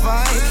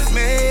satisfied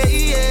me.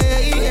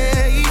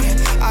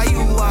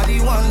 You are the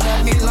one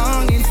that me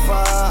longing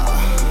for.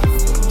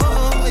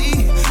 Oh,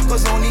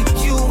 'cause only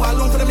you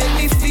alone could have made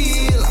me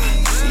feel.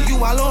 You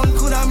alone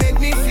could have made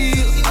me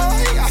feel.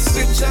 I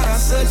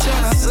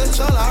search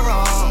all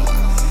around.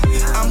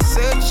 I'm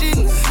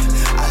searching.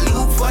 I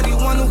look for the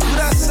one who could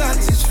have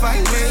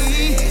satisfied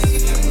me.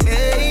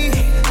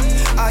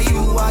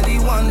 You are the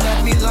one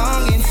that me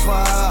longing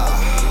for,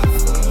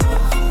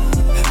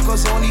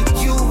 'cause only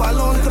you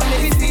alone could have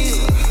made me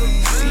feel.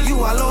 You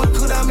alone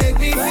could have made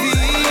me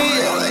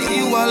feel.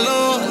 You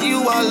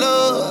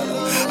alone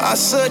are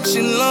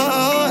searching,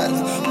 Lord.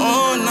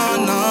 Oh, no.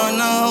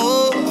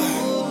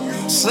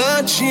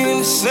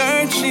 Searching,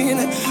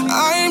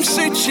 I'm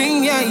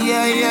searching, yeah.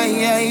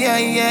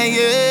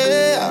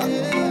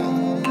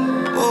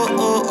 Oh.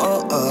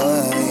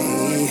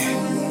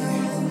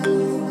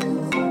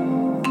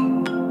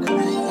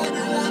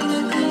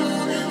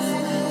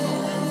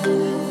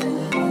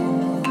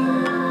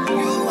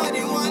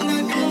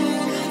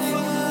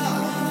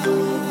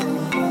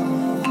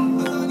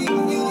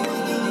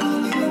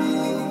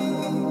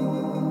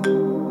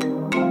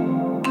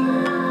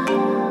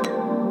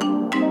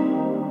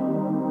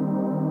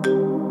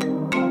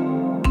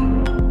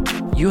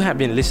 You have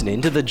been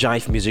listening to The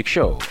Jive Music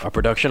Show, a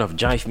production of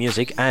Jive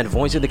Music and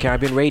Voice of the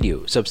Caribbean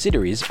Radio,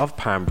 subsidiaries of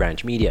Palm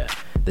Branch Media.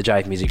 The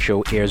Jive Music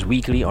Show airs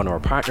weekly on our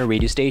partner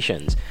radio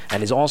stations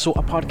and is also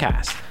a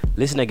podcast.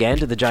 Listen again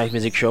to The Jive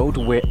Music Show to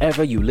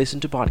wherever you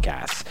listen to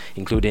podcasts,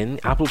 including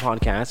Apple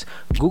Podcasts,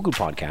 Google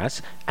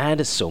Podcasts,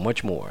 and so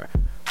much more.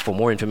 For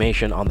more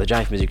information on the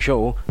Jive Music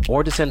Show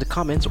or to send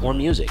comments or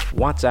music,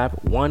 WhatsApp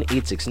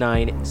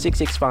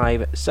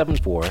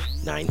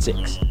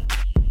 1-869-665-7496.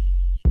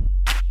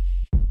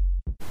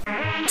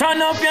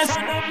 Turn up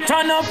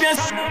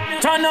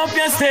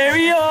your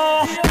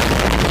stereo.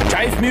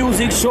 Jive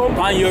Music Show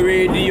on your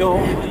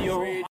radio.